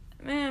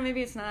 man,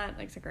 maybe it's not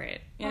so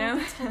great, you know?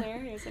 That's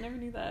hilarious. I never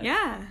knew that.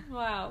 Yeah.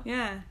 Wow.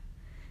 Yeah.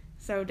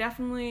 So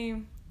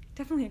definitely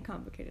a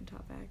complicated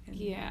topic. And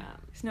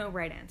there's no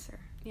right answer.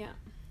 Yeah.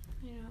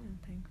 I know. I don't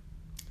think.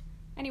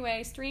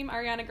 Anyway, stream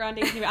Ariana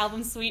Grande's new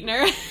album,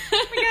 Sweetener.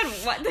 Oh my god,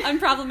 what?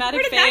 Unproblematic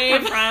Where did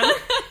fave. that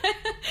come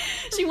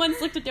from? She once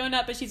licked a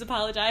donut, but she's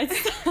apologized.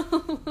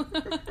 Oh my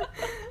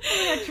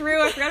god,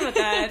 true, I forgot about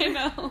that. I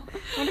know.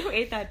 I wonder who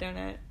ate that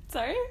donut.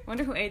 Sorry? I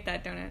wonder who ate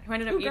that donut. Who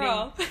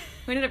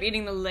ended up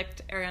eating the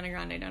licked Ariana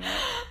Grande donut?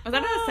 Was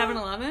that at a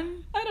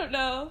 7-Eleven? I don't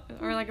know.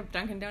 Or a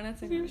Dunkin'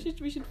 Donuts?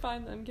 We should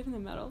find them, give them a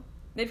medal.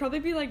 They'd probably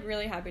be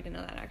really happy to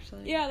know that,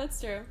 actually. Yeah,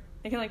 that's true.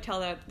 They can tell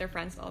their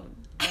friends all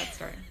that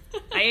story.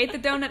 I ate the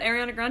donut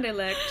Ariana Grande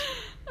licked.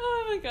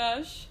 Oh my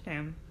gosh.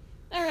 Damn.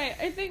 All right,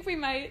 I think we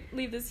might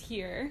leave this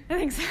here. I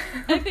think so.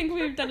 I think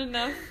we've done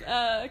enough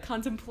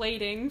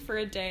contemplating for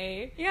a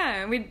day.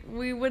 Yeah,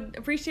 we would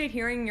appreciate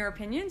hearing your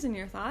opinions and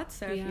your thoughts.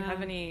 So if you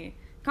have any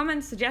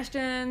comments,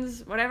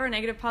 suggestions, whatever,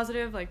 negative,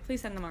 positive, like,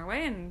 please send them our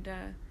way and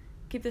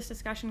keep this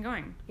discussion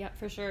going. Yep,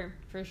 for sure.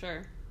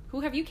 Who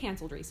have you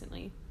canceled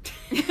recently?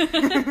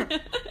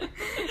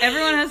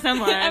 Everyone has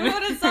someone.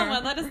 Everyone has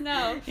someone. Let us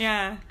know.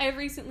 Yeah. I've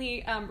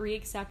recently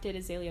re-accepted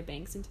Azalea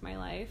Banks into my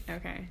life.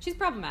 Okay. She's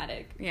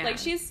problematic. Yeah. Like,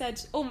 she has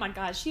said, oh my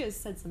god, she has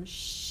said some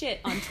shit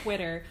on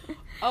Twitter.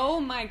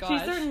 Oh my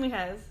gosh. She certainly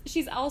has.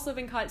 She's also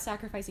been caught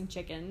sacrificing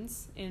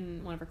chickens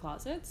in one of her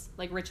closets.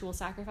 Like, ritual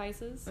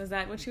sacrifices. Was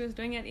that what she was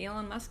doing at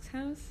Elon Musk's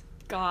house?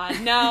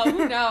 God, no,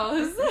 who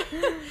knows?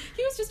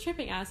 He was just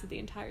tripping acid the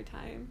entire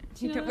time.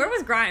 Where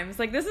was Grimes?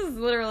 Like, this is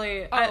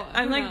literally...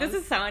 I'm like, knows?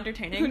 this is so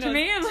entertaining to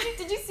me. I'm like,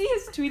 did you see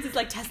his tweets? It's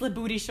like Tesla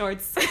booty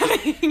shorts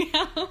coming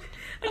out.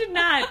 I did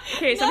not.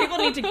 Okay, some people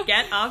need to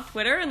get off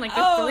Twitter, and like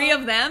the three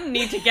of them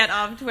need to get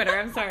off Twitter.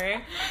 I'm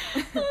sorry.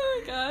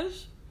 Oh my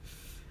gosh.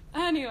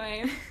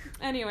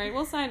 Anyway,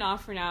 we'll sign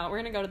off for now. We're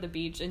gonna go to the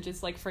beach and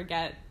just like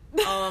forget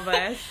all of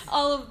us.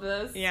 All of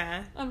this.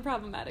 Yeah.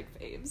 Unproblematic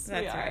faves.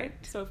 That's right.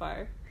 So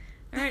far.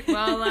 All right,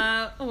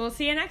 well, we'll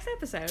see you next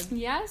episode.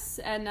 Yes,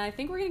 and I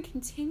think we're going to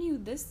continue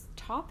this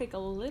topic a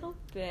little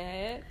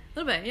bit. A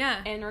little bit,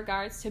 yeah. In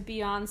regards to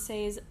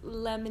Beyonce's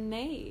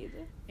Lemonade.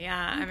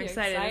 Yeah, I'm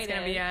excited. It's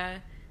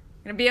going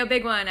to be a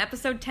big one.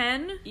 Episode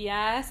 10?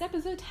 Yes,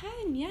 episode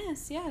 10.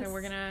 Yes. So we're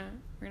going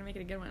to make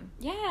it a good one.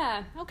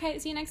 Yeah. Okay,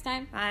 see you next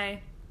time.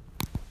 Bye.